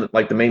even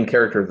like the main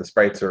character, the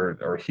sprites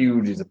are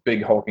huge. He's a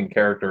big hulking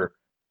character.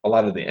 A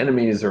lot of the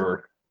enemies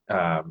are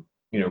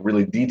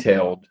really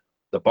detailed.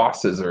 The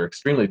bosses are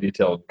extremely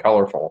detailed and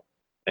colorful.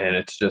 And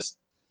it's just,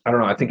 I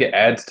don't know, I think it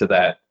adds to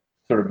that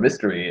sort of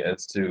mystery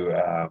as to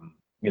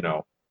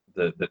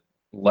the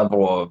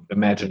level of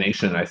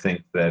imagination I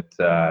think that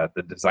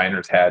the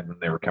designers had when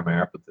they were coming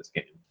up with this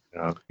game.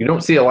 You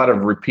don't see a lot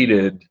of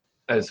repeated,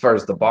 as far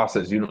as the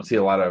bosses, you don't see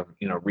a lot of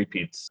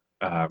repeats.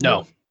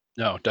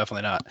 No,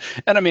 definitely not.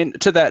 And I mean,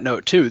 to that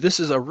note too, this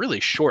is a really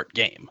short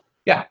game.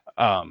 Yeah.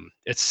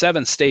 It's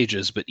 7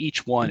 stages, but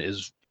each one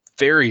is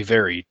very,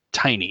 very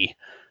tiny.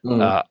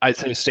 I'd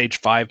say stage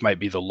 5 might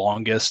be the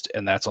longest,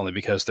 and that's only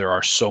because there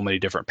are so many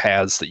different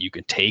paths that you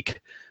can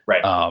take.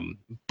 Right.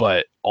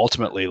 But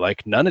ultimately,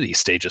 like, none of these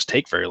stages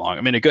take very long.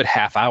 I mean, a good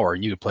half hour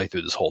and you could play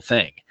through this whole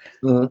thing.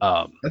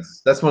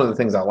 That's one of the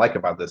things I like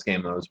about this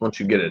game, though, is once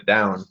you get it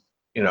down,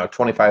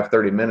 25,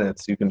 30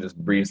 minutes, you can just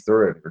breeze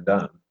through it and you're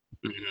done.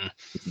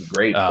 It's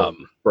great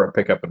for a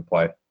pick up and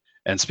play.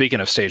 And speaking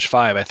of stage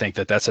 5, I think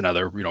that's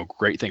another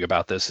great thing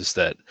about this, is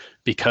that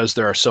because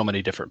there are so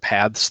many different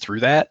paths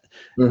through that,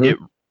 it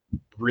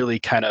really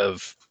kind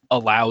of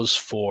allows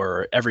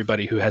for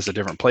everybody who has a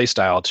different play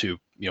style to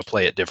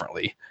play it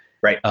differently.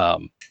 Right.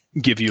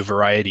 Give you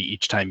variety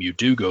each time you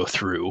do go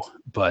through,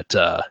 but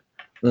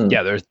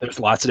there's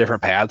lots of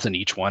different paths, and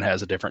each one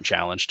has a different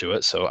challenge to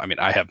it. So I mean,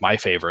 I have my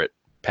favorite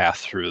path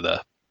through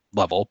the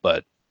level,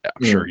 but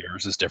I'm sure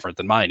yours is different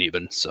than mine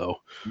even. So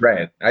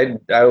right. I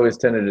always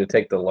tended to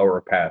take the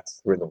lower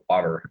paths through the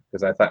water,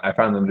 because I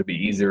found them to be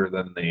easier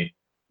than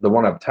the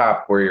one up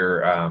top, where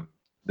you're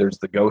there's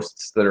the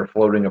ghosts that are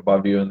floating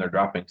above you and they're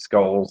dropping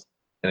skulls,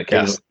 and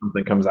occasionally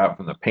something comes out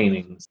from the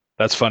paintings.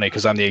 That's funny,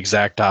 because I'm the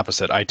exact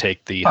opposite. I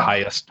take the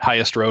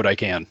highest road I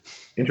can.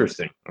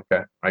 Interesting.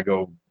 Okay. I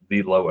go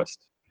the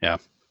lowest. Yeah.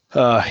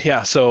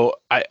 So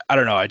I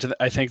don't know.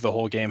 I think the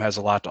whole game has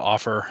a lot to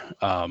offer.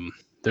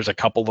 There's a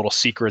couple little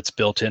secrets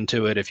built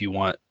into it if you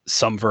want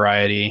some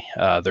variety.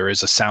 There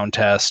is a sound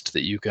test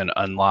that you can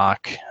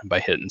unlock by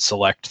hitting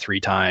select 3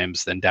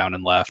 times, then down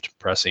and left,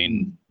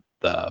 pressing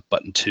the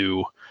button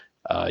 2.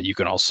 You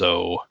can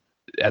also,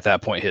 at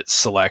that point, hit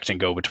select and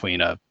go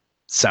between a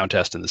sound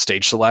test and the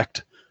stage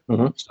select.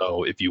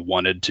 So if you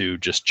wanted to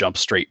just jump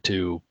straight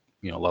to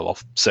level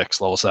 6,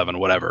 level 7,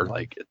 whatever,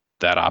 like,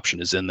 that option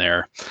is in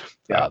there.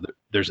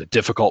 There's a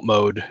difficult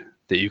mode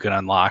that you can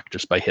unlock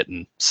just by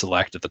hitting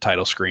select at the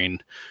title screen.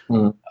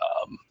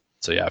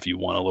 So yeah, if you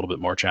want a little bit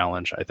more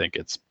challenge, I think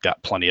it's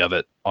got plenty of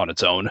it on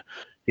its own.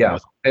 Yeah,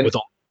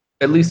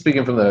 at least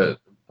speaking from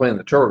playing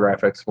the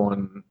TurboGrafx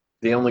one,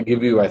 they only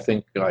give you, I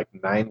think, like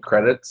 9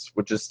 credits,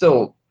 which is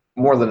still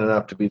more than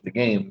enough to beat the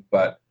game.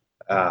 But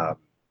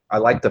I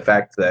like the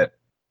fact that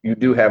you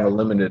do have a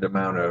limited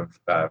amount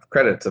of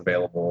credits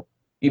available,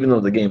 even though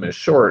the game is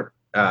short.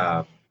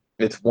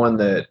 It's one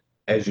that,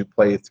 as you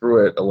play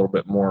through it a little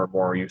bit more and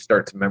more, you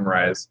start to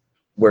memorize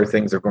where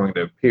things are going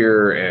to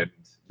appear and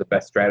the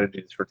best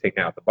strategies for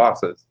taking out the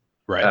bosses.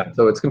 Right.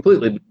 So it's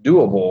completely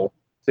doable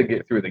to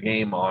get through the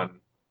game on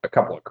a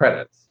couple of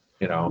credits,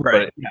 Right.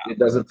 But it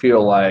doesn't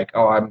feel like,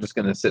 oh, I'm just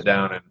going to sit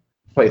down and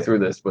play through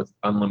this with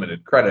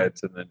unlimited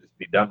credits and then just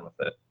be done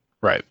with it.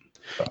 Right.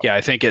 So. Yeah,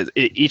 I think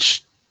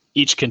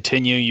each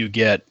continue you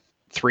get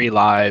 3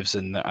 lives,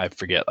 and I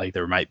forget, like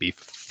there might be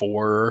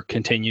 4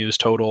 continues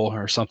total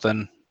or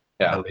something.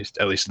 Yeah.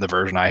 At least in the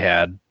version I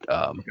had.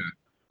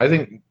 I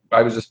think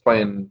I was just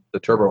playing the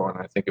turbo one.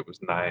 I think it was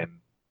 9,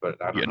 but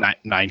I don't know.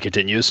 9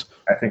 continues.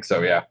 I think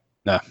so. Yeah.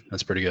 No,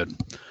 that's pretty good.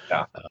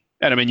 Yeah.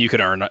 And I mean, you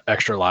can earn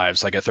extra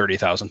lives. Like at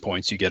 30,000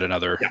 points, you get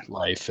another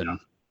life, and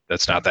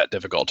that's not that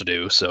difficult to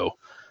do. So,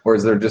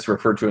 whereas they're just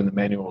referred to in the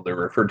manual, they're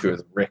referred to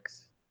as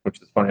ricks,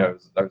 which is funny. I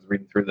was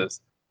reading through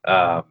this,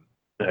 and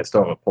I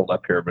still have it pulled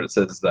up here, but it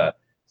says that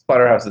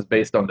Splatterhouse is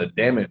based on the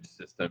damage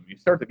system. You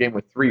start the game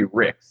with 3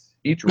 ricks.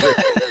 Each rick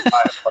is 5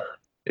 hearts.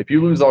 If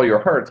you lose all your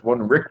hearts,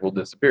 1 rick will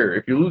disappear.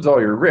 If you lose all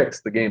your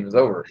ricks, the game is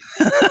over.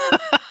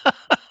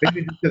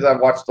 Maybe just because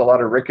I've watched a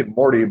lot of Rick and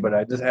Morty, but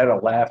I just had a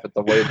laugh at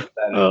the way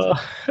that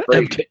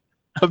is.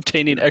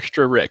 Obtaining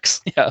extra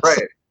ricks. Yes.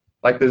 Right.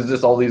 Like there's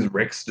just all these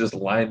ricks just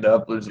lined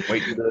up, just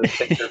waiting to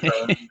take their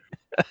turn.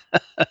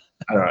 I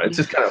don't know. It's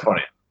just kind of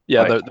funny.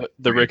 Yeah, like,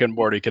 the Rick and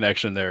Morty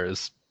connection there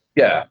is.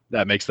 Yeah.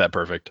 That makes that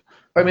perfect.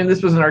 I mean,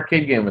 this was an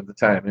arcade game at the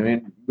time. I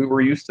mean, we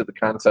were used to the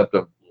concept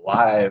of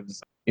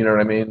lives. You know what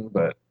I mean?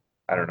 But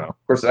I don't know.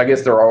 Of course, I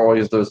guess there are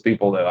always those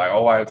people that like,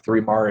 oh, I have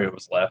 3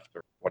 Marios left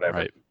or whatever.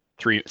 Right.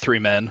 Three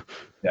men.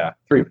 Yeah,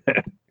 3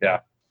 men. Yeah.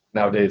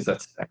 Nowadays,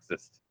 that's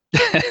sexist.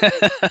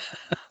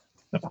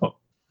 No.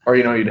 Or,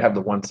 you'd have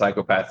the one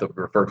psychopath that would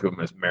refer to him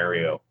as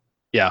Mario.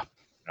 Yeah.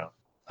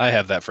 I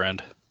have that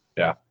friend.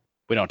 Yeah.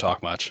 We don't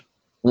talk much.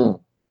 You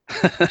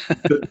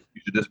should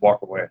just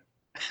walk away.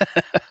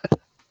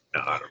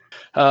 No, I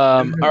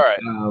don't know. All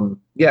right.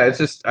 Yeah, it's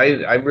just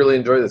I really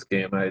enjoy this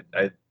game.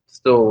 I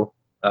still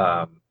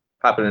pop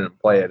it in and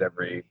play it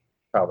every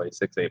probably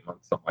 6-8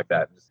 months, something like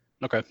that.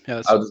 Okay.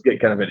 Yeah. I'll just get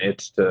kind of an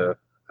itch to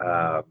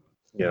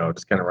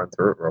just kind of run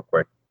through it real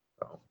quick.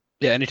 So.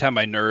 Yeah. Anytime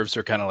my nerves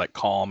are kind of like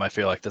calm, I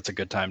feel like that's a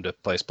good time to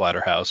play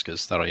Splatterhouse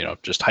because that'll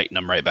just heighten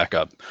them right back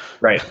up.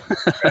 Right.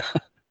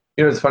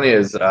 What's funny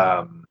is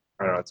I don't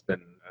know. It's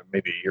been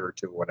maybe a year or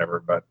 2, whatever.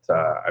 But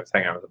I was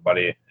hanging out with a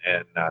buddy,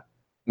 and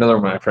another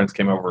one of my friends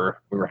came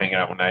over. We were hanging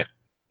out one night,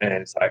 and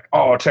it's like,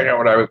 "Oh, check out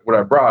what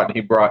I brought." And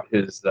he brought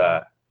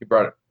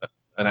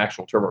an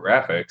actual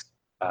TurboGrafx.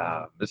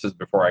 This is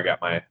before I got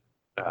my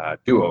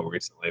Duo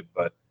recently,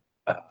 but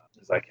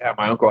it's like, yeah,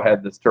 my uncle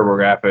had this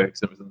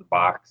TurboGrafx. It was in the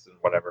box and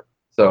whatever.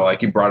 So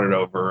like he brought it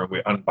over, and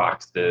we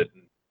unboxed it,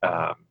 and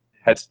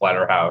had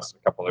Splatterhouse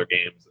and a couple other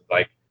games. And,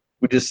 like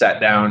we just sat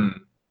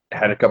down,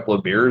 had a couple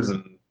of beers,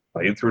 and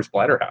played through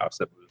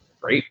Splatterhouse. It was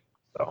great.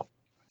 So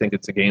I think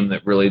it's a game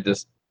that really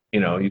just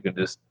you can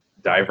just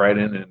dive right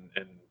in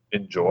and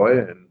enjoy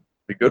and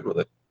be good with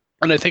it.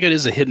 And I think it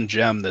is a hidden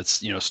gem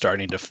that's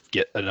starting to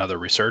get another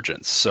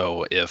resurgence.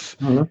 So if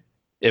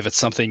it's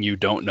something you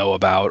don't know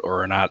about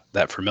or are not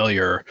that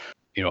familiar,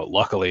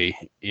 luckily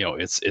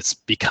it's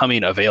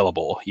becoming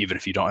available even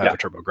if you don't have a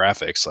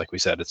TurboGrafx. Like we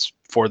said, it's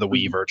for the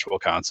Wii Virtual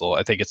Console.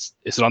 I think is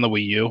it on the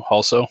Wii U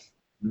also?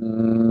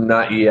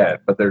 Not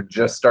yet, but they're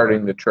just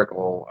starting to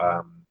trickle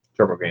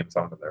Turbo games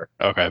onto there.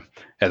 Okay,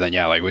 and then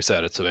like we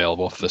said, it's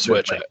available for the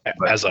Switch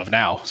as of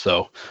now.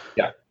 So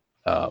yeah.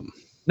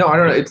 No, I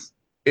don't know.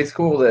 It's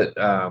cool that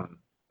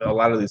a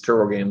lot of these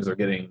Turbo games are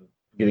getting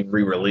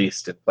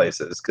re-released in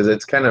places because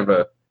it's kind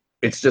of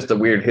it's just a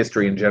weird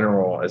history in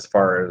general as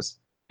far as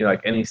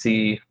like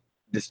NEC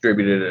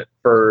distributed it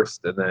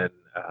first, and then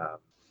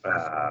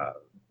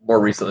more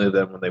recently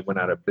than when they went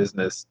out of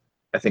business,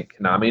 I think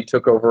Konami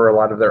took over a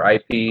lot of their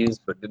IPs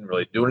but didn't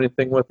really do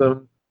anything with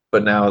them.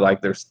 But now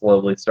like they're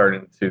slowly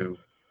starting to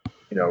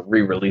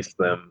re-release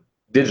them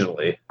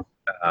digitally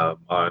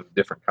on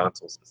different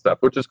consoles and stuff,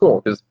 which is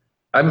cool because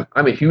I'm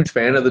a huge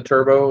fan of the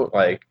Turbo.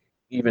 Like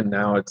even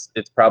now, it's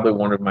probably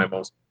one of my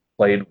most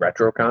played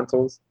retro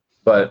consoles.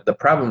 But the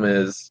problem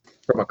is,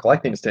 from a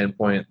collecting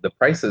standpoint, the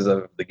prices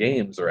of the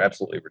games are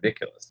absolutely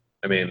ridiculous.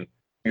 I mean,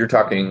 you're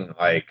talking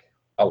like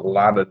a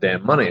lot of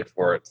damn money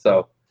for it.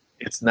 So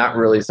it's not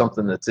really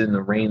something that's in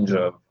the range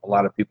of a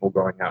lot of people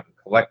going out and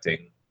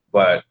collecting.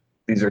 But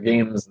these are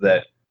games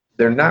that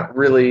they're not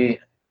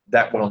really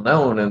that well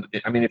known. And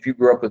I mean, if you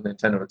grew up with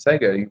Nintendo and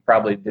Sega, you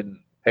probably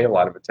didn't pay a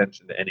lot of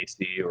attention to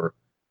NEC or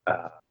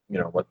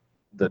what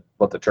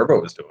the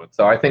Turbo was doing.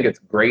 So I think it's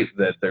great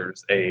that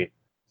there's a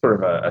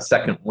sort of a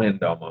second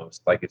wind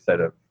almost, like you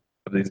said, of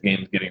these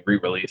games getting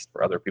re-released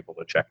for other people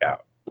to check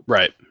out.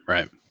 Right.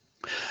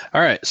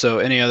 All right. So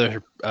any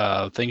other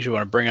things you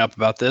want to bring up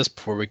about this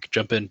before we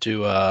jump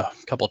into a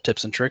couple of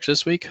tips and tricks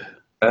this week?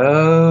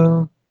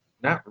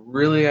 Not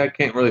really. I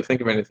can't really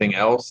think of anything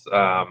else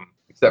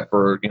except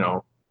for,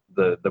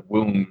 the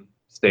wound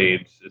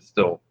stage is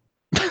still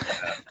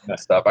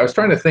messed up. I was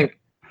trying to think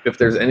if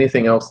there's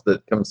anything else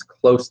that comes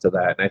close to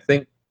that.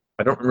 And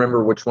I don't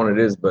remember which one it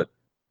is, but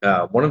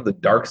one of the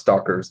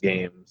Darkstalkers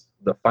games,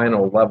 the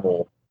final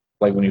level,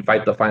 like when you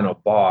fight the final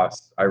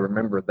boss, I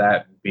remember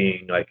that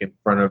being like in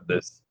front of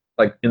this,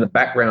 like in the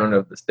background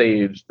of the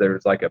stage,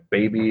 there's like a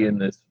baby in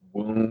this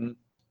womb,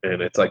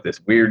 and it's like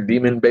this weird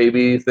demon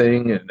baby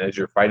thing. And as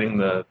you're fighting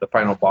the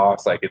final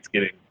boss, like it's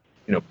getting,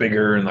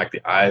 bigger and like the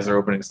eyes are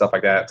opening, stuff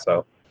like that.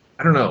 So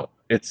I don't know.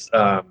 It's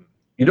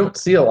you don't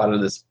see a lot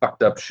of this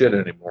fucked up shit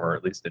anymore,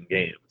 at least in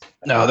games.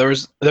 No, there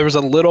was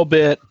a little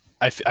bit.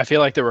 I feel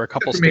like there were a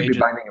couple Maybe stages.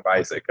 Binding of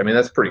Isaac. I mean,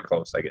 that's pretty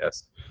close, I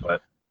guess.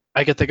 But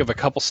I could think of a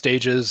couple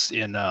stages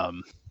in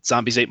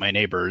Zombies Ate My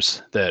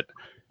Neighbors that,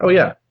 oh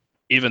yeah,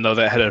 even though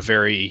that had a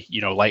very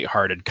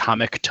lighthearted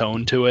comic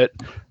tone to it,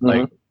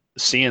 like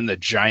seeing the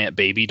giant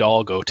baby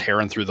doll go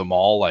tearing through the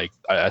mall, like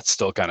that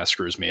still kind of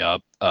screws me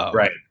up.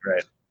 right.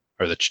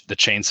 Or the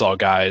chainsaw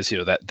guys,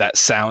 that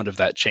sound of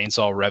that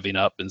chainsaw revving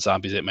up in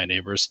Zombies Ate My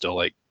Neighbors still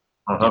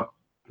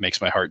makes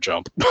my heart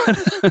jump.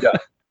 Yeah,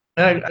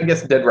 and I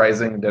guess Dead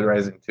Rising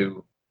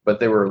 2, but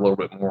they were a little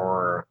bit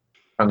more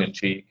tongue in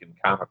cheek and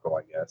comical,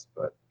 I guess.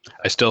 But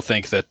I still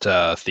think that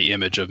the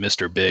image of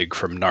Mr. Big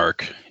from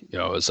Narc,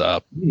 is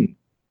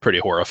pretty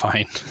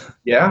horrifying.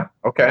 Yeah,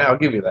 okay, I'll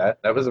give you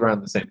that. That was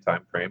around the same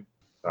time frame.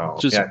 So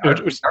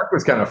Narc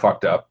was kind of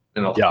fucked up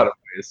in a lot of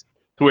ways.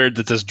 Weird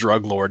that this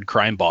drug lord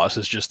crime boss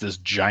is just this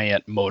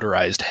giant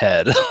motorized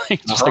head.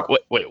 Like,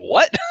 wait,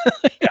 what?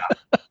 Yeah.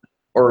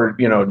 Or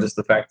just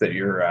the fact that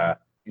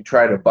you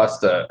try to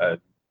bust a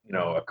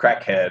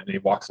crackhead and he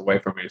walks away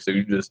from you, so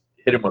you just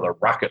hit him with a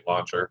rocket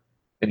launcher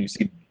and you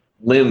see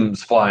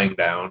limbs flying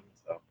down.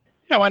 So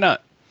yeah, why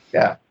not?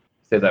 Yeah,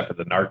 say that for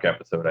the Narc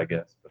episode, I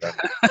guess. But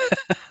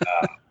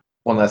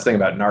one last thing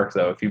about Narc,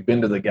 though, if you've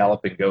been to the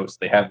Galloping Ghost,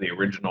 they have the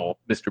original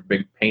Mr.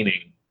 Big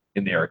painting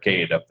in the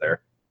arcade up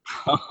there.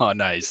 Oh,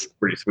 nice. It's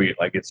pretty sweet.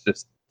 Like, it's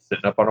just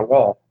sitting up on a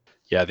wall.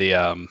 Yeah, the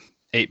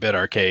 8-bit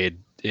arcade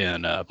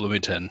in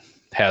Bloomington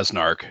has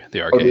Narc,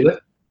 the arcade. Oh,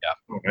 yeah.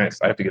 Oh, nice.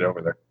 I have to get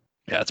over there.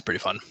 Yeah, it's pretty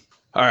fun.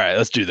 All right,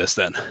 let's do this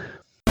then.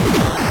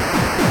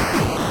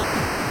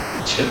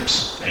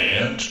 Tips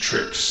and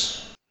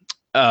tricks.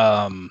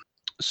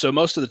 So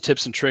most of the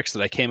tips and tricks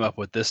that I came up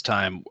with this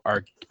time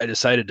I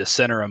decided to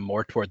center them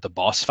more toward the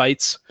boss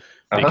fights,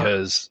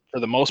 because for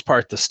the most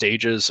part, the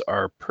stages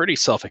are pretty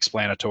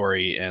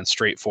self-explanatory and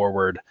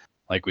straightforward.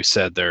 Like we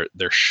said, they're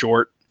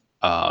short.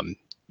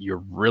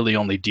 You're really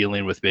only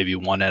dealing with maybe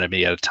one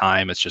enemy at a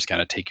time. It's just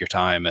kind of take your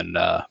time and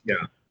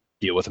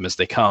deal with them as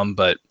they come.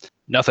 But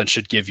nothing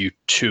should give you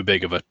too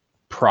big of a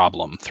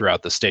problem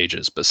throughout the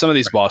stages. But some of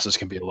these bosses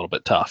can be a little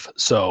bit tough.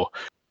 So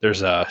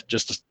there's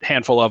just a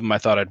handful of them. I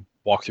thought I'd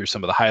walk through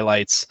some of the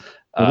highlights.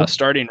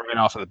 Starting right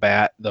off of the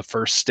bat, the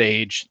first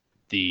stage,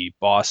 the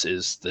boss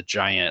is the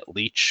giant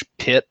leech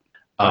pit.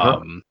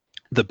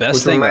 The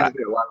best thing reminds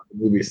me a lot of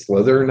the movie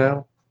Slither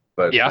now,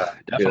 but yeah,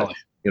 definitely.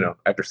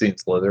 After seeing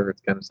Slither,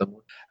 it's kind of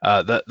similar.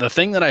 The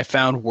thing that I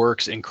found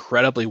works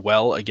incredibly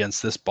well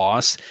against this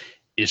boss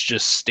is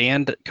just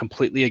stand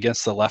completely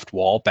against the left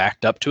wall,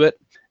 backed up to it.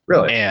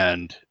 Really?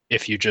 And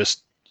if you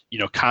just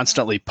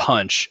constantly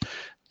punch,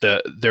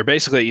 they're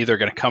basically either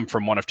going to come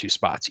from one of two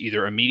spots,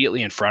 either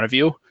immediately in front of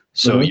you,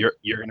 so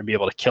you're going to be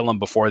able to kill them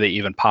before they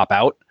even pop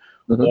out,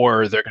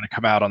 or they're going to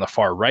come out on the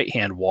far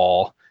right-hand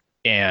wall,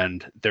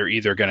 and they're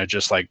either going to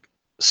just like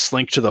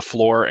slink to the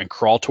floor and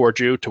crawl towards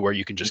you to where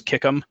you can just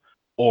kick them,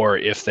 or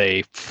if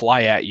they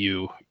fly at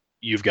you,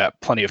 you've got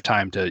plenty of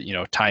time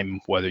to time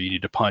whether you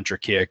need to punch or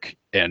kick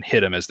and hit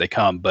them as they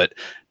come. But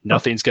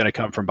nothing's going to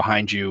come from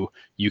behind you.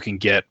 You can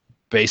get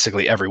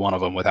basically every one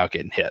of them without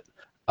getting hit.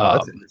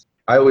 That's interesting.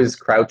 I always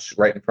crouch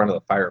right in front of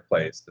the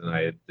fireplace, and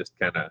I just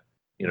kind of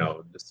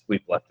just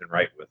sweep left and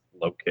right with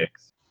low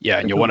kicks. Yeah,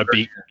 and you want to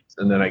be,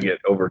 and then I get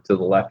over to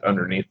the left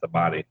underneath the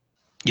body.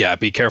 Yeah,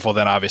 be careful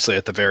then, obviously,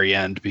 at the very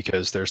end,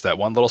 because there's that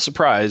one little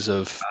surprise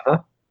of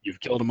you've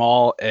killed them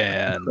all,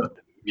 and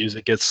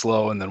music gets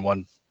slow, and then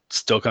one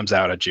still comes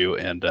out at you.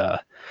 And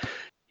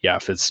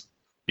if it's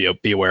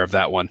be aware of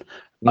that one.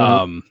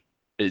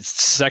 Its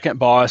second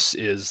boss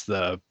is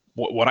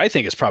what I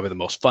think is probably the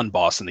most fun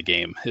boss in the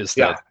game is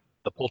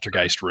the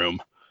poltergeist room,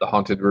 the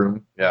haunted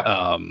room.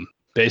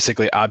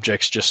 Basically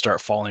objects just start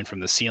falling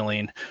from the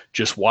ceiling.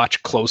 Just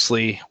watch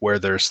closely where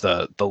there's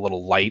the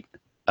little light.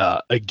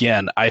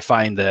 Again, I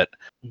find that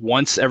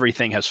once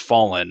everything has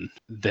fallen,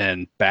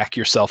 then back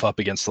yourself up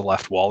against the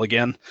left wall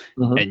again,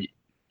 and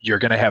you're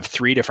going to have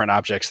three different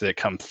objects that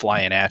come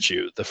flying at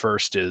you. The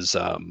first is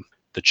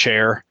the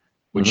chair,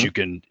 which you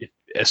can,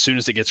 as soon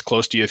as it gets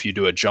close to you, if you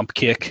do a jump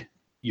kick,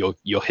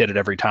 you'll hit it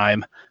every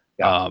time.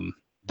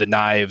 The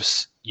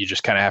knives, you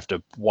just kind of have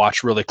to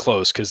watch really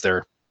close, because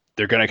they're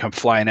going to come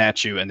flying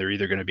at you, and they're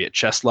either going to be at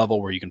chest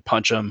level where you can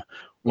punch them,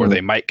 or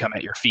they might come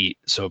at your feet.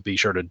 So be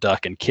sure to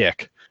duck and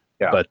kick.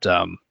 But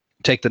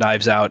take the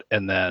knives out,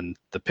 and then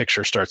the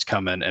picture starts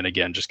coming, and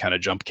again, just kind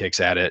of jump kicks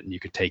at it, and you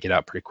can take it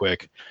out pretty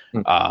quick.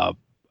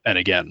 And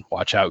again,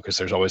 watch out, because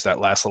there's always that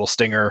last little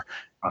stinger,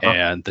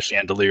 and the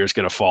chandelier is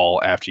going to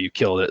fall after you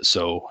killed it.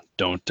 So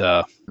don't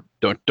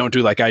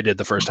do like I did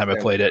the first time I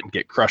played it and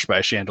get crushed by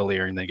a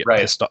chandelier and then get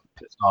pissed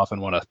off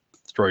and want to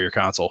throw your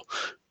console.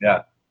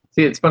 Yeah.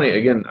 See, it's funny.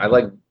 Again, I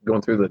like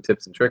going through the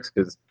tips and tricks,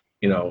 because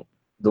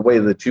the way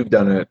that you've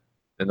done it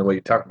and the way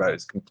you talk about it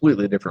is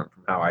completely different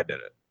from how I did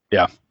it.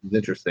 Yeah, it's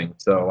interesting.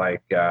 So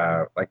like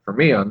for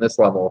me on this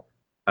level,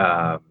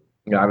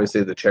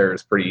 obviously the chair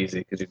is pretty easy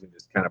because you can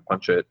just kind of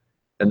punch it,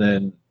 and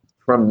then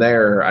from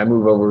there I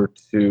move over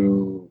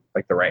to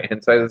like the right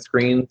hand side of the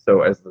screen.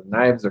 So as the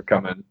knives are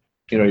coming,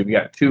 you've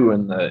got two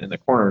in the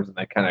corners, and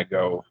they kind of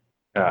go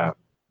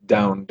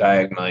down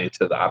diagonally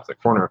to the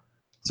opposite corner.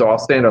 So I'll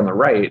stand on the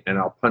right, and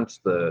I'll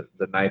punch the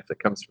knife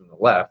that comes from the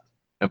left.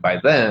 And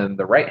by then,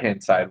 the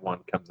right-hand side one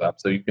comes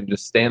up, so you can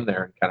just stand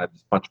there and kind of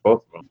just punch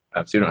both of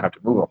them, so you don't have to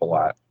move a whole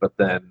lot. But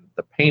then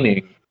the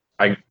painting,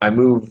 I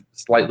move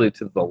slightly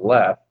to the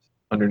left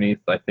underneath.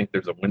 I think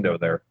there's a window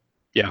there.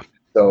 Yeah.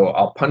 So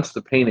I'll punch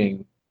the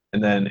painting,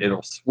 and then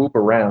it'll swoop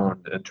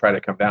around and try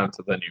to come down.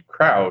 So then you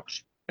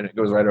crouch, and it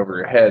goes right over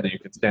your head, and you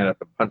can stand up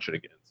and punch it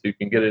again. So you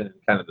can get it in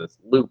kind of this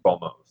loop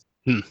almost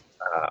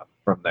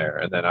from there,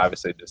 and then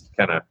obviously just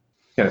kind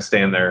of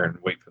stand there and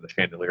wait for the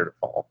chandelier to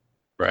fall.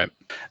 Right.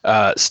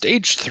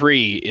 Stage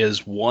 3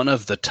 is one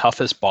of the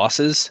toughest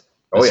bosses.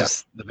 This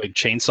is the big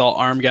chainsaw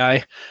arm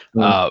guy.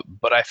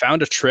 But I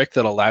found a trick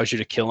that allows you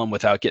to kill him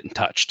without getting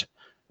touched.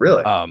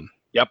 Really?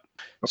 Yep. Okay.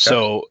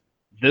 So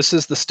this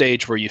is the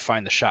stage where you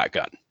find the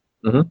shotgun.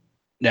 Mm-hmm.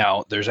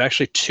 Now, there's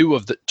actually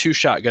two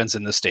shotguns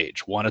in the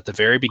stage. One at the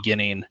very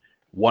beginning,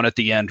 one at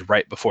the end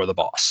right before the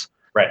boss.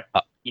 Right.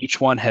 Each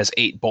one has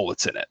 8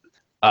 bullets in it.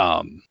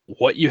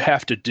 What you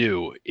have to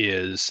do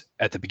is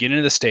at the beginning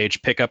of the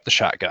stage, pick up the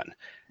shotgun.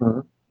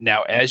 Mm-hmm.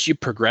 Now, as you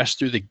progress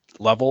through the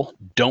level,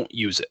 don't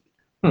use it.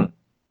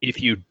 If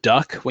you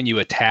duck when you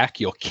attack,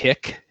 you'll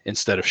kick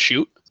instead of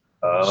shoot.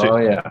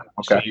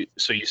 Okay.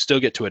 So you still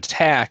get to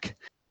attack,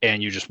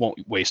 and you just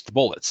won't waste the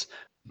bullets.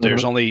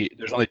 There's only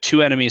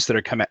 2 enemies that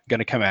are going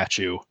to come at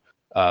you.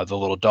 The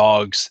little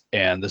dogs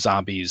and the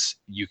zombies.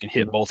 You can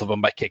hit both of them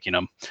by kicking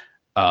them.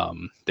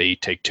 They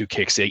take 2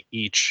 kicks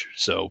each,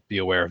 so be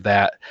aware of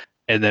that.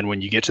 And then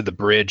when you get to the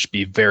bridge,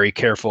 be very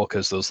careful,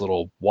 because those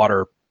little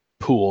water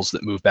pools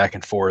that move back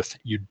and forth,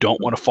 you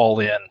don't want to fall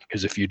in,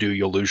 because if you do,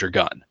 you'll lose your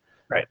gun.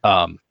 Right.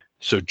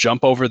 So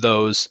jump over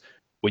those.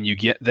 When you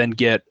get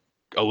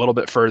a little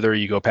bit further,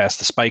 you go past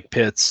the spike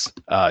pits.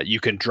 You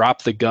can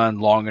drop the gun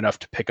long enough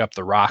to pick up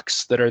the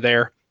rocks that are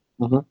there.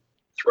 Mm-hmm.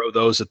 Throw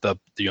those at the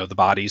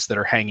bodies that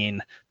are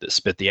hanging that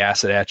spit the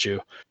acid at you.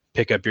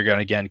 Pick up your gun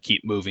again,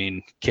 keep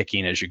moving,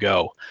 kicking as you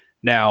go.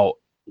 Now,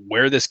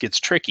 where this gets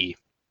tricky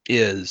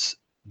is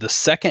the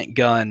second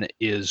gun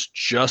is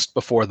just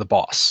before the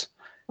boss.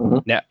 Mm-hmm.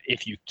 Now,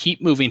 if you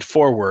keep moving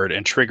forward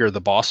and trigger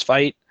the boss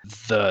fight,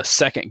 the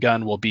second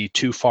gun will be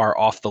too far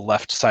off the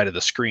left side of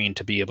the screen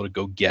to be able to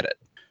go get it.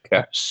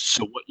 Okay.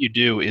 So what you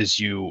do is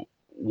you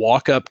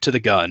walk up to the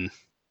gun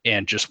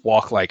and just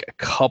walk like a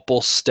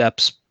couple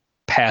steps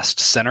past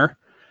center,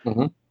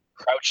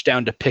 crouch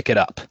down to pick it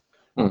up.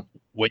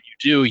 When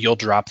you do, you'll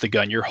drop the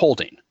gun you're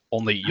holding,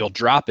 only you'll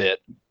drop it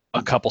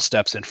a couple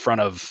steps in front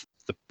of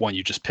the one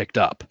you just picked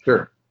up.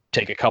 Sure.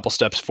 Take a couple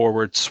steps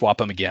forward, swap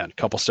them again.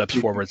 Couple steps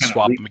forward,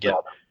 swap them again.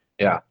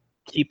 Yeah.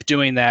 Keep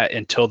doing that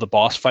until the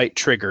boss fight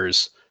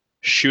triggers.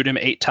 Shoot him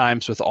 8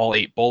 times with all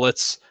 8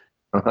 bullets.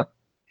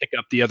 Pick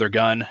up the other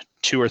gun.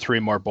 2 or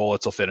 3 more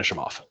bullets will finish him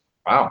off.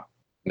 Wow.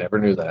 Never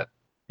knew that.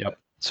 Yep.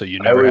 So you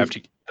never have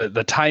to.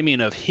 The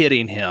timing of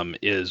hitting him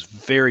is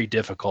very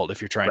difficult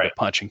if you're trying to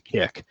punch and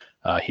kick.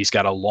 He's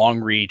got a long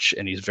reach,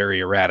 and he's very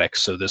erratic.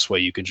 So this way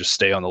you can just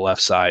stay on the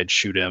left side,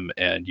 shoot him,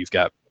 and you've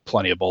got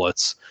plenty of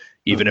bullets.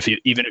 Even if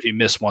you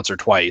miss once or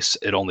twice,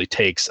 it only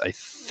takes, I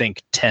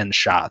think, 10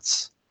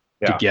 shots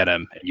to get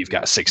him, and you've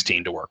got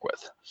 16 to work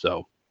with.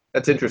 So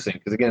that's interesting,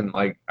 because again,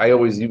 like I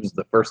always use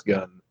the first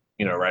gun,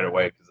 right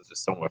away, because it's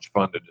just so much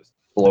fun to just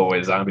blow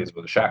away zombies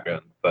with a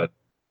shotgun. But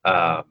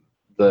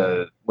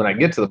when I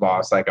get to the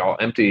boss, like I'll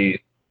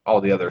empty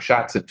all the other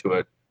shots into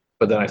it,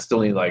 but then I still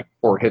need like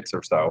 4 hits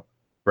or so.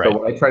 Right. So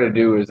what I try to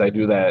do is I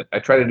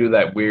try to do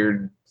that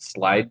weird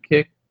slide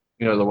kick,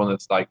 the one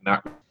that's like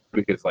not,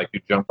 because like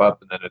you jump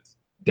up and then it's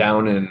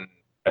down and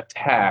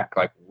attack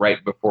like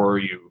right before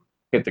you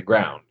hit the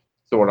ground.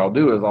 So what I'll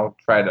do is I'll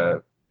try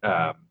to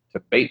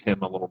bait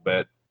him a little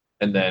bit,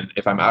 and then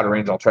if I'm out of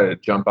range, I'll try to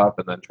jump up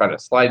and then try to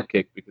slide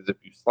kick, because if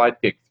you slide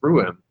kick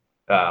through him,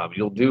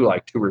 you'll do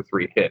like 2 or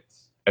 3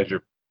 hits as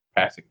you're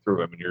passing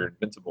through him, and you're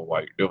invincible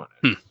while you're doing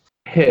it.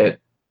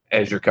 Hit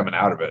as you're coming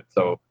out of it.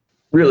 So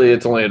really,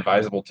 it's only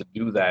advisable to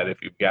do that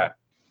if you've got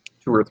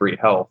 2 or 3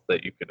 health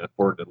that you can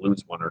afford to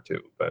lose 1 or 2.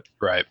 But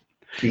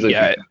usually,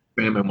 if you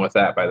spam him with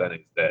that, by then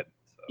he's dead.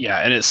 So. Yeah,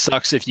 and it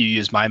sucks if you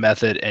use my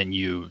method and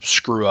you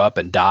screw up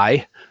and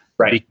die,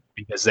 right?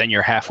 Because then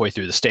you're halfway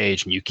through the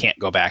stage and you can't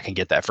go back and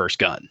get that first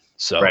gun.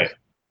 So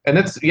and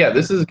this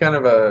is kind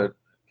of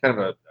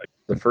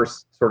the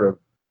first sort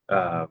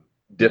of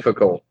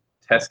difficult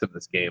test of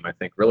this game, I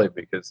think, really,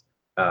 because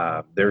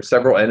there are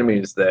several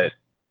enemies that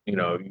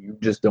you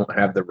just don't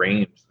have the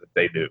range that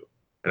they do,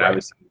 and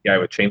obviously the guy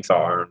with chainsaw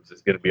arms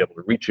is going to be able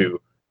to reach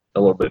you a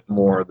little bit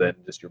more than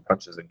just your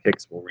punches and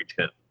kicks will reach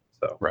him.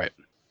 So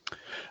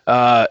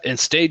in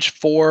stage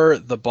 4,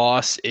 the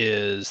boss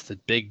is the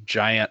big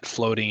giant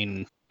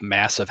floating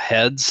mass of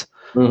heads.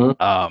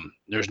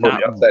 There's not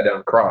the upside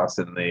down cross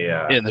in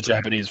the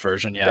Japanese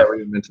version. Yeah,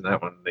 we mentioned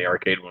that one, the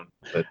arcade one.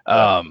 But,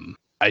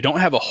 I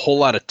don't have a whole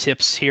lot of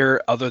tips here,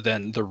 other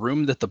than the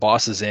room that the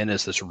boss is in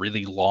is this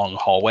really long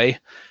hallway.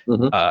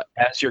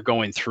 As you're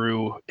going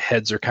through,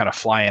 heads are kind of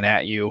flying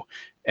at you,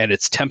 and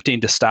it's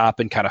tempting to stop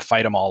and kind of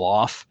fight them all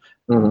off.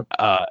 Mhm.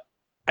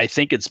 I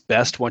think it's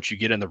best once you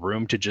get in the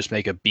room to just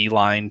make a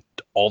beeline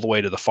all the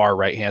way to the far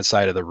right hand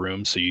side of the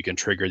room so you can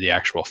trigger the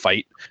actual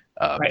fight.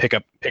 Right. Pick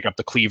up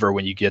the cleaver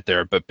when you get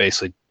there, but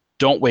basically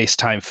don't waste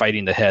time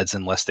fighting the heads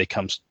unless they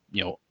come,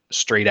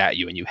 straight at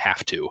you and you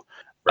have to.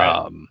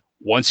 Right.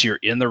 Once you're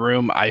in the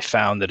room, I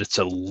found that it's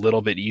a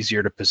little bit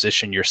easier to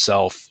position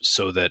yourself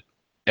so that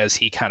as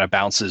he kind of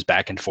bounces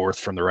back and forth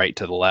from the right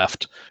to the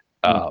left,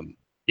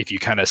 if you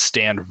kind of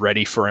stand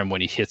ready for him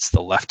when he hits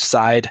the left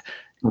side,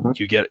 Mhm.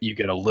 you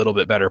get a little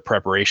bit better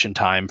preparation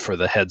time for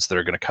the heads that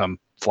are going to come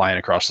flying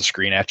across the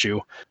screen at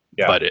you.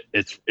 Yeah. But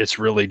it's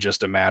really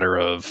just a matter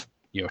of,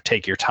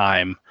 take your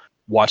time,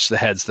 watch the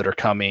heads that are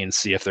coming,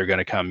 see if they're going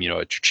to come, at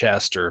your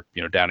chest or,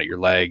 down at your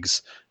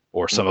legs,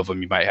 or some of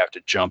them you might have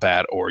to jump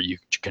at, or you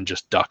can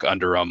just duck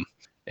under them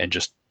and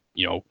just,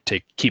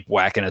 keep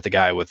whacking at the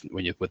guy with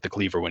the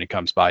cleaver when he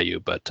comes by you.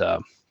 But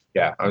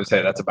Yeah, I would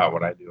say that's about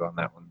what I do on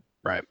that one.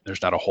 right,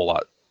 there's not a whole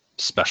lot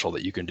special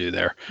that you can do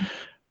there.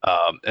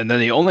 And then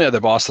the only other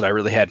boss that I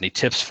really had any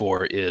tips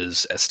for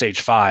is at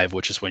stage 5,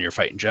 which is when you're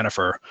fighting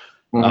Jennifer.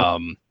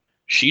 Mhm.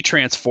 She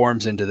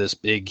transforms into this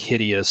big,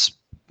 hideous,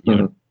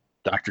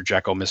 Dr.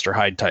 Jekyll, Mr.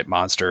 Hyde type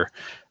monster,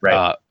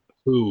 Right.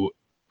 who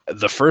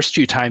the first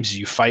few times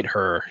you fight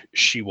her,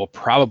 she will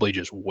probably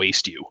just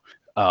waste you.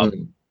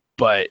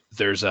 But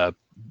there's a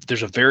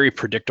very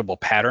predictable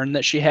pattern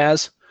that she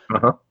has.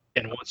 Uh-huh.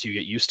 And once you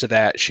get used to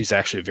that, she's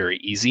actually very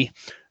easy.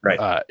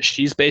 Right.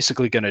 She's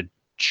basically going to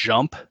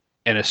jump,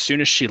 and as soon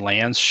as she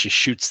lands, she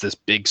shoots this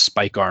big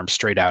spike arm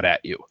straight out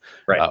at you,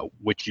 Right.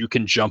 which you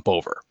can jump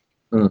over.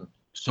 Mm.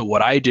 So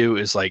what I do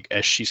is, like,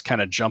 as she's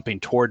kind of jumping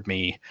toward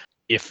me,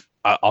 if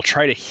I'll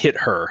try to hit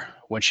her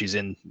when she's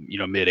in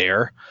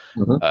midair.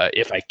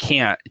 If I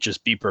can't,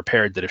 just be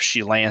prepared that if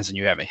she lands and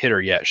you haven't hit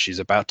her yet, she's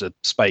about to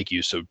spike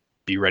you. So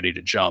be ready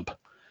to jump.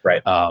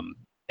 Right.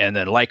 And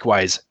then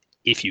likewise,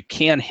 if you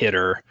can hit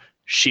her,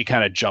 she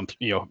kind of jumps,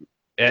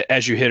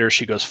 as you hit her,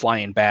 she goes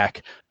flying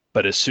back.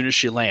 But as soon as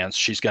she lands,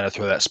 she's going to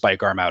throw that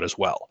spike arm out as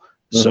well.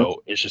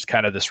 So it's just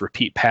kind of this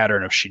repeat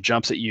pattern of she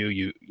jumps at you,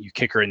 you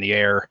kick her in the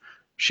air,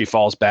 she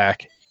falls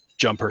back,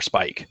 jump her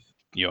spike,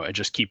 and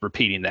just keep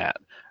repeating that.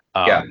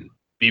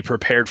 Be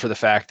prepared for the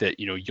fact that,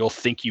 you'll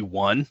think you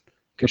won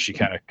because she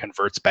kind of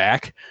converts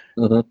back.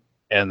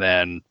 And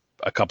then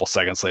a couple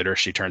seconds later,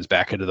 she turns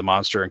back into the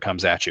monster and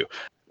comes at you.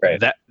 Right.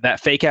 That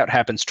fake out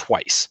happens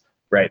twice.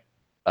 Right.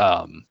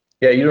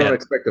 Yeah, you don't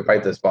expect to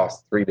fight this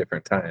boss 3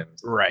 different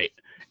times. Right.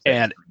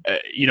 And,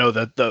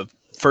 the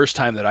first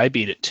time that I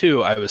beat it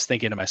too, I was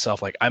thinking to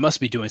myself, like, I must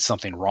be doing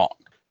something wrong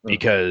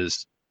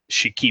because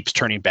she keeps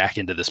turning back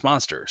into this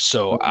monster.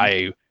 So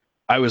I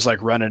was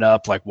like running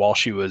up, like, while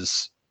she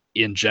was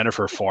in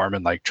Jennifer form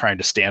and like trying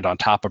to stand on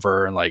top of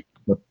her and like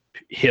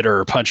hit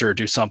her, punch her,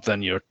 do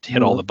something,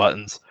 hit all the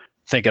buttons,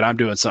 thinking I'm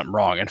doing something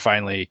wrong. And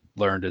finally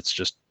learned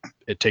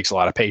it takes a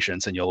lot of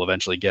patience and you'll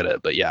eventually get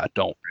it. But yeah,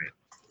 don't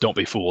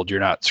be fooled. You're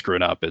not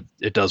screwing up.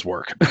 It does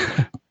work.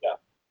 It's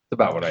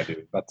about what I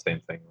do. About the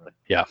same thing. Right?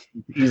 Yeah.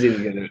 It's easy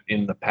to get it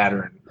in the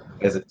pattern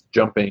as it's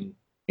jumping,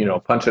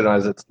 punch it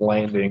as it's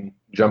landing,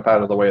 jump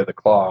out of the way of the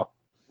claw,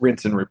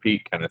 rinse and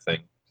repeat kind of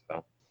thing.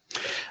 So.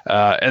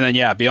 And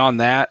then, beyond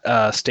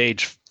that,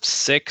 stage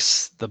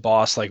 6, the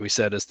boss, like we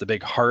said, is the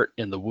big heart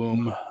in the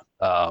womb.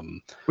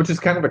 Which is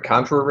kind of a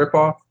Contra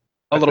ripoff.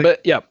 A little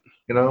bit, yep.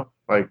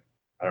 Like,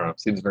 I don't know,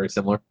 seems very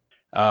similar.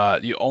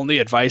 The only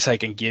advice I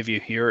can give you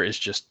here is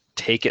just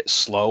take it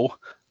slow.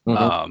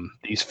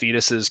 These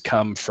fetuses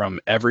come from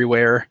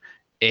everywhere,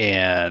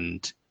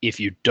 and if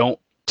you don't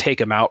take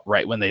them out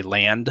right when they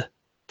land,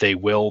 they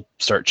will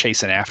start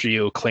chasing after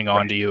you, cling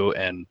onto you,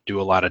 and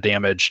do a lot of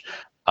damage.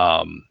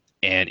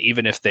 And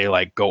even if they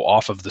like go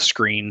off of the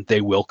screen, they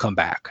will come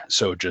back.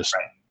 So just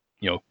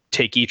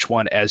take each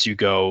one as you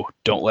go.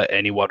 Don't let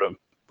any one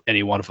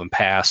of them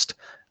past.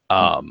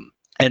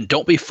 And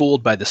don't be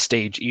fooled by the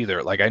stage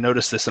either. Like, I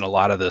noticed this in a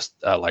lot of this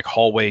like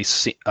hallway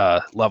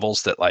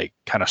levels that like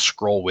kind of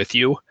scroll with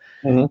you.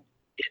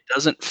 It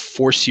doesn't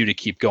force you to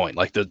keep going.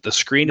 Like the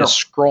screen is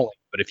scrolling,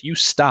 but if you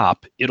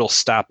stop, it'll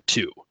stop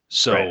too.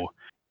 So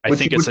I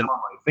think it's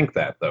normally think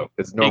that though,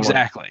 because normally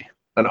exactly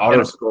an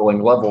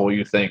auto-scrolling level,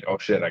 you think, oh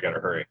shit, I gotta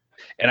hurry.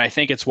 And I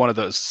think it's one of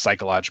those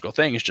psychological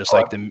things, just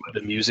like the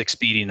music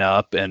speeding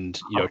up and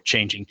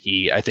changing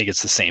key. I think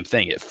it's the same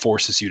thing. It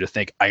forces you to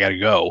think, I gotta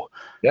go.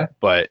 Yeah,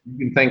 but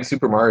you can thank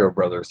Super Mario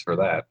Brothers for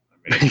that.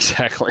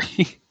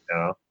 Exactly.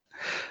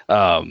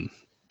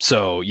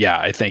 So yeah,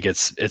 I think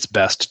it's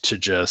best to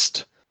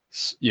just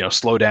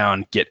slow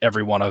down, get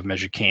every one of them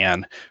as you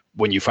can.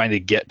 When you finally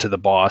get to the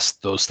boss,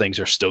 those things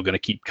are still going to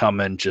keep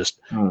coming. Just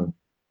don't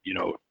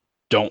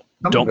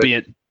be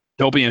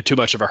in too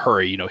much of a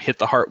hurry. Hit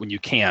the heart when you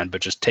can,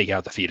 but just take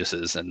out the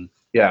fetuses. And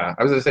yeah,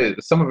 I was gonna say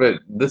some of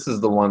it. This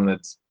is the one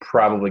that's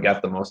probably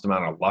got the most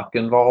amount of luck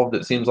involved.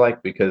 It seems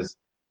like, because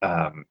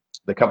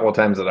the couple of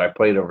times that I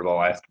played over the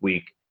last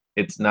week,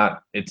 it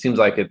seems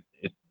like it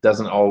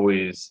doesn't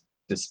always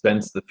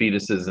dispense the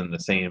fetuses in the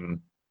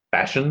same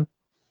fashion.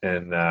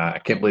 And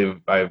I can't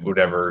believe I would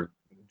ever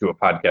do a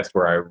podcast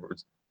where I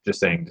was just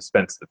saying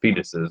dispense the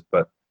fetuses,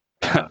 but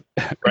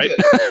Right?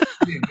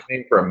 Maybe a good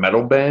name for a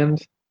metal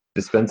band,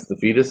 Dispense the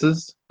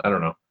Fetuses. I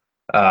don't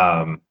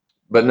know.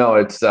 But no,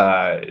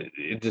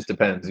 it just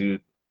depends.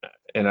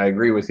 And I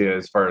agree with you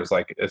as far as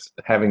like it's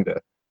having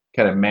to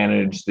kind of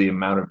manage the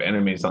amount of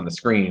enemies on the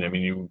screen. I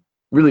mean, you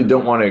really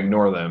don't want to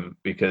ignore them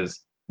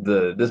because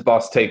this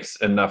boss takes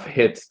enough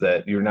hits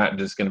that you're not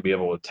just going to be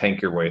able to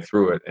tank your way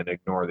through it and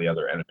ignore the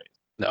other enemies.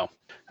 No.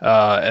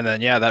 And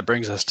then, yeah, that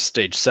brings us to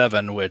stage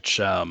 7, which,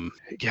 I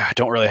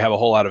don't really have a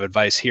whole lot of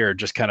advice here.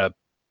 Just kind of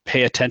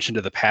pay attention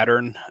to the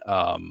pattern,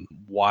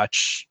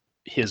 watch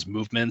his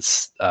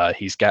movements.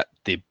 He's got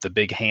the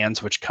big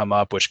hands which come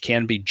up, which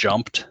can be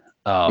jumped.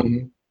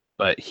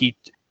 But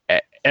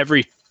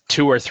every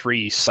 2 or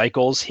 3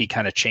 cycles, he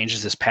kind of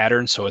changes his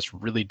pattern. So it's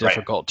really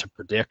difficult to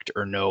predict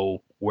or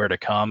know where to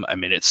come. I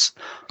mean, it's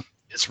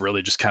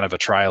really just kind of a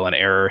trial and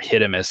error.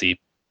 Hit him as he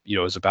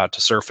is about to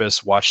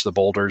surface. Watch the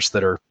boulders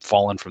that are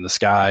falling from the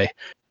sky.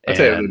 I'd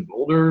say, are they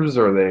boulders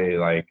or are they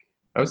like?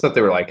 I always thought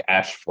they were like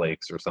ash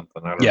flakes or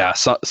something. I don't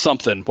know.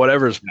 Something.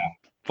 Whatever's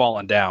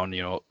falling down.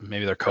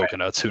 Maybe they're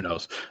coconuts. Who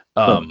knows?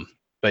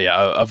 But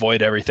yeah,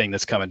 avoid everything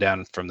that's coming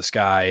down from the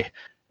sky,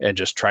 and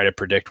just try to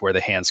predict where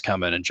the hand's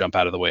coming and jump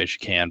out of the way as you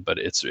can. But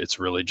it's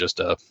really just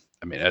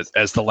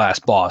as the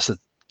last boss,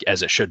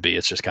 as it should be.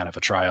 It's just kind of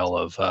a trial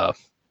of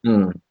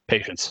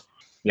patience.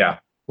 Yeah, a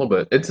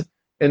little bit.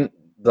 And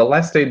the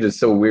last stage is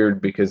so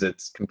weird because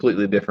it's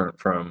completely different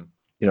from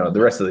the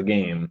rest of the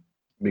game,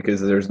 because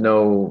there's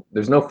no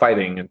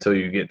fighting until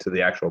you get to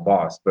the actual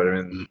boss. But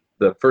I mean,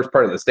 the first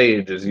part of the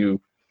stage is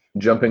you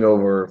jumping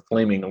over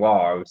flaming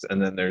logs,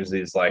 and then there's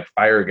these like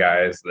fire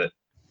guys that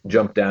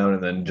jump down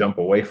and then jump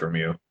away from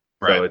you.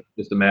 Right. So it's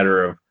just a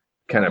matter of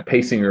kind of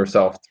pacing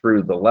yourself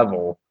through the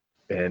level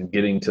and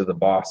getting to the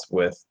boss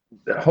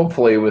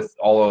hopefully with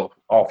all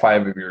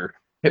 5 of your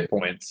hit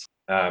points,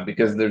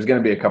 because there's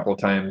going to be a couple of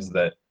times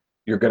that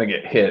you're going to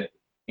get hit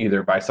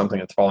either by something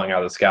that's falling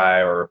out of the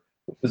sky, or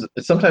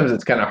sometimes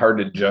it's kind of hard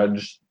to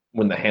judge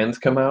when the hands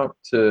come out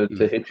to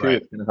hit you. Right.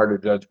 It's kind of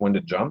hard to judge when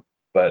to jump,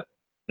 but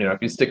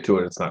if you stick to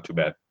it, it's not too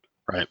bad.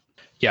 Right.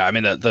 Yeah. I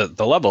mean,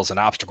 the level is an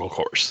obstacle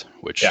course,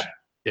 which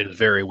is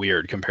very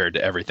weird compared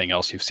to everything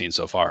else you've seen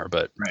so far.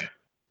 But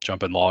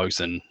jumping logs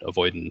and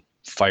avoiding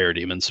fire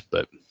demons.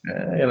 But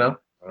I don't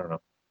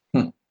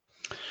know.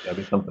 That'd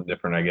be something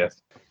different, I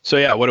guess. So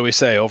yeah, what do we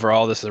say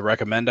overall? This is a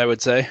recommend, I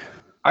would say.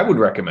 I would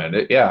recommend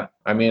it. Yeah.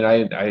 I mean,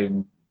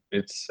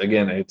 it's a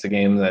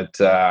game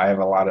that I have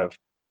a lot of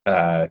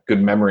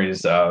good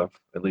memories of,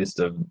 at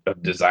least of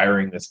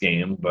desiring this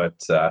game. But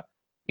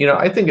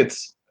I think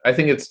it's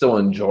still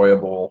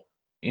enjoyable.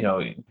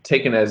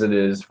 Taken as it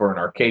is for an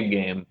arcade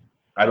game,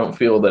 I don't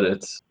feel that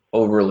it's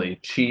overly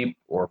cheap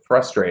or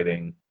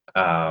frustrating.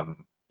 I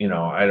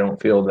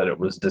don't feel that it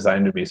was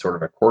designed to be sort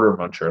of a quarter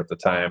muncher at the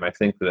time. I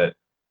think that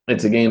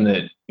it's a game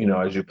that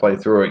as you play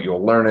through it,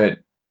 you'll learn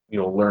it.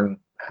 You'll learn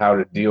how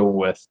to deal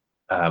with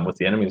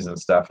the enemies and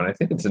stuff, and I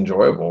think it's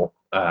enjoyable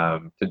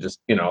to just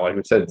like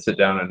we said, sit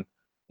down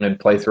and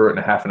play through it in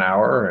a half an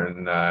hour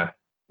and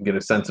get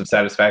a sense of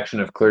satisfaction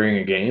of clearing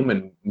a game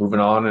and moving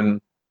on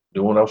and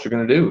doing what else you're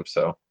going to do.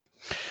 So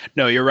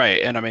no, you're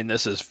right. And I mean,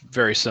 this is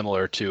very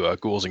similar to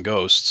Ghouls and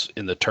Ghosts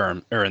in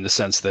the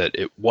sense that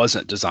it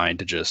wasn't designed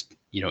to just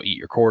eat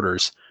your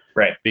quarters,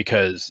 right?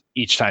 Because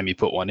each time you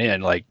put one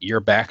in, like,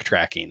 you're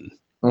backtracking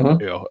a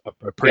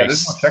pretty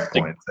there's no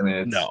checkpoints. I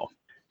mean, no.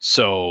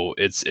 So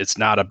it's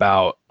not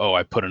about,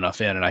 I put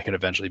enough in and I can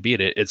eventually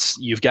beat it. It's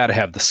you've got to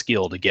have the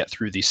skill to get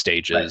through these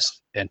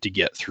stages and to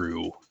get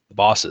through the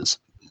bosses.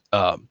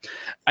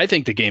 I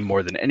think the game,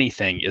 more than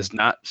anything, is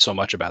not so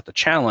much about the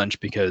challenge,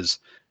 because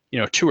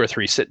 2 or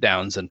 3 sit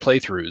downs and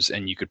playthroughs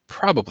and you could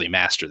probably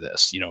master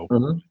this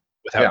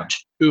without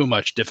too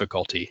much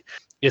difficulty.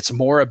 It's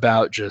more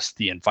about just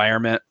the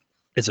environment.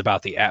 It's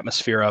about the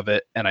atmosphere of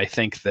it. And I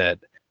think that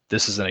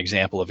this is an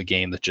example of a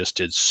game that just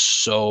did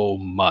so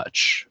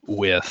much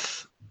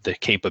with the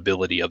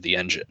capability of the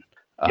engine.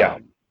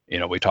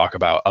 We talk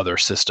about other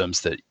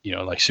systems that,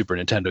 like Super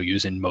Nintendo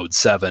using Mode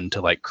 7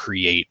 to like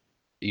create,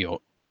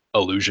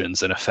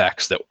 illusions and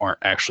effects that aren't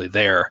actually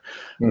there.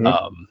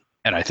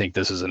 And I think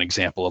this is an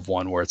example of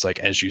one where it's like,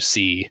 as you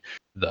see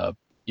the,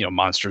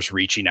 monsters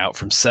reaching out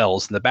from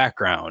cells in the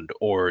background,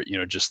 or,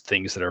 just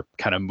things that are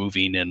kind of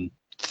moving in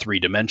 3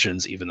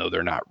 dimensions, even though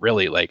they're not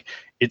really, like,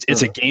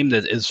 it's a game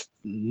that is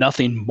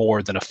nothing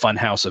more than a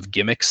funhouse of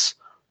gimmicks.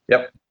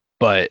 Yep.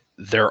 But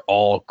they're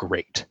all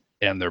great,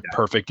 and they're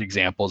perfect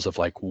examples of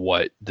like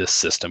what this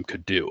system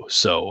could do.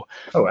 So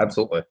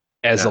absolutely.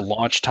 As a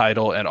launch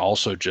title, and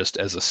also just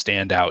as a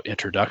standout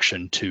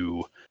introduction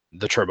to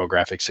the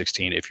TurboGrafx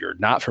 16, if you're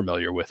not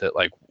familiar with it,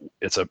 like,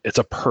 it's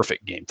a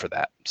perfect game for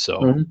that.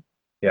 So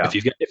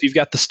if you've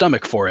got the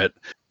stomach for it,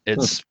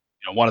 it's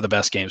one of the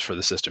best games for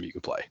the system you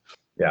could play.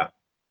 Yeah,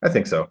 I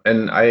think so.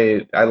 And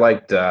I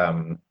liked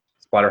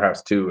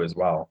Splatterhouse 2 as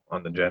well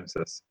on the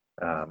Genesis.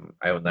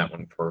 I owned that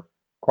one for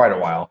quite a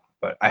while,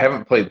 but I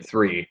haven't played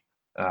 3.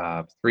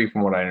 3,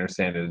 from what I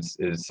understand,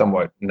 is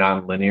somewhat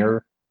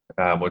non-linear,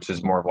 which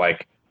is more of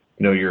like,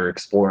 you're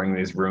exploring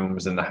these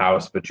rooms in the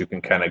house, but you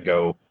can kind of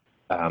go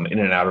in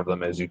and out of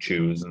them as you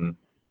choose and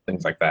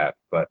things like that.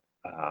 But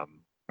I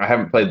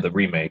haven't played the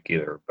remake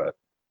either, but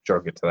sure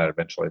I'll get to that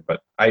eventually.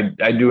 But I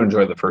do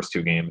enjoy the first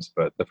 2 games,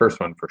 but the first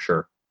one for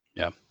sure.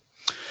 Yeah.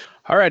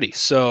 Alrighty.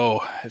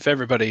 So if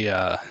everybody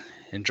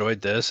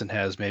enjoyed this and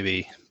has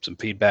maybe some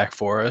feedback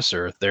for us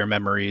or their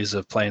memories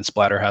of playing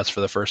Splatterhouse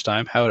for the first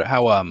time, how'd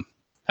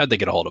they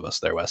get a hold of us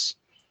there, Wes?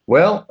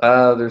 Well,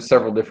 there's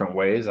several different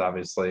ways.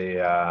 Obviously,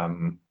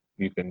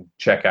 you can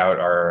check out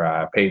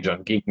our page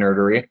on Geek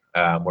Nerdery,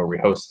 where we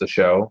host the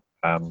show.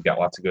 We've got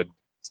lots of good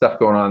stuff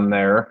going on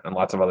there and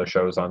lots of other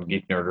shows on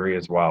Geek Nerdery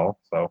as well.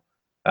 So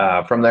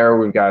from there,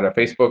 we've got a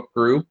Facebook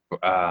group,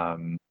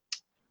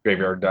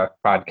 Graveyard Duck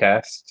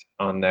Podcast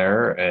on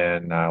there,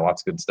 and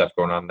lots of good stuff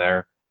going on there.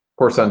 Of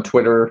course, on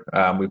Twitter,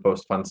 we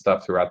post fun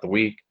stuff throughout the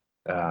week.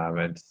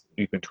 And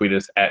you can tweet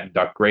us at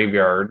Duck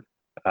Graveyard,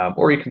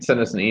 or you can send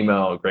us an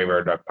email at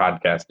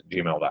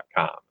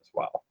graveyardduckpodcast@gmail.com as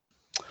well.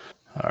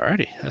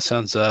 Alrighty, that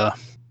sounds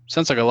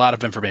like a lot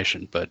of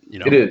information, but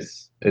It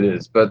is.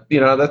 But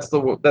that's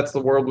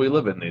the world we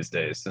live in these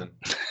days. And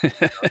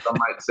some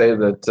might say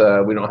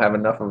that we don't have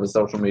enough of a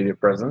social media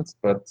presence,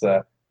 but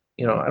I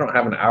don't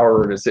have an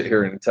hour to sit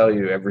here and tell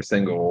you every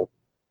single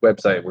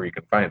website where you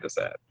can find us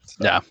at.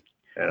 So, yeah.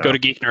 Go to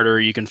Geek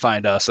Nerdery. You can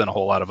find us and a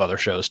whole lot of other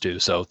shows too.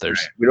 So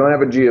we don't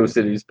have a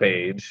GeoCities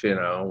page.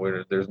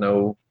 Where there's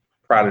no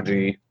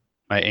Prodigy.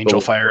 My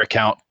Angel Fire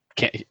account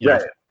can't.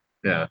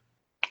 Yeah.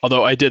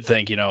 Although I did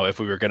think, if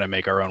we were going to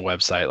make our own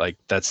website, like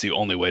that's the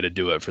only way to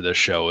do it for this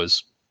show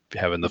is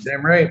having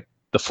Damn right.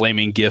 the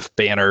flaming GIF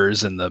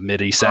banners and the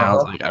MIDI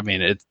sounds.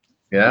 It.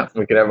 Yeah,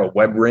 we could have a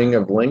web ring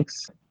of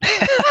links.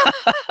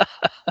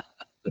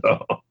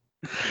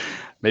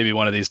 Maybe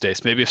one of these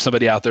days. Maybe if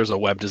somebody out there's a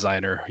web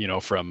designer,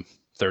 from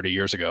 30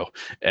 years ago,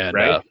 and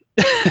right.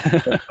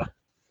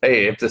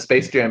 Hey, if the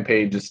Space Jam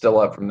page is still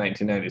up from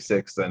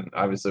 1996, then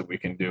obviously we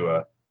can do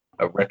a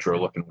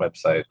retro-looking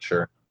website.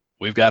 Sure.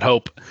 We've got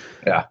hope.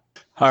 Yeah.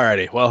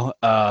 Alrighty. Well,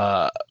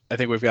 I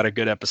think we've got a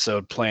good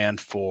episode planned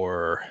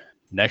for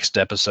next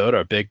episode.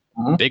 Our big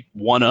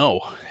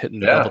 1-0 hitting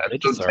the double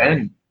digits. Episode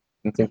 10.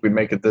 Didn't think we'd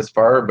make it this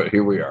far, but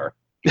here we are.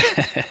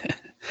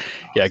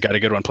 Yeah, got a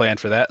good one planned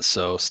for that.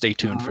 So stay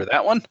tuned for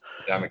that one.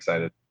 Yeah, I'm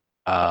excited.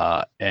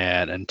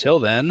 And until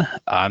then,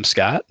 I'm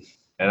Scott.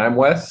 And I'm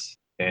Wes.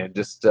 And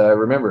just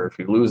remember, if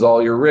you lose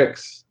all your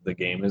Ricks, the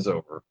game is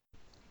over.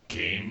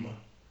 Game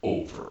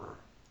over.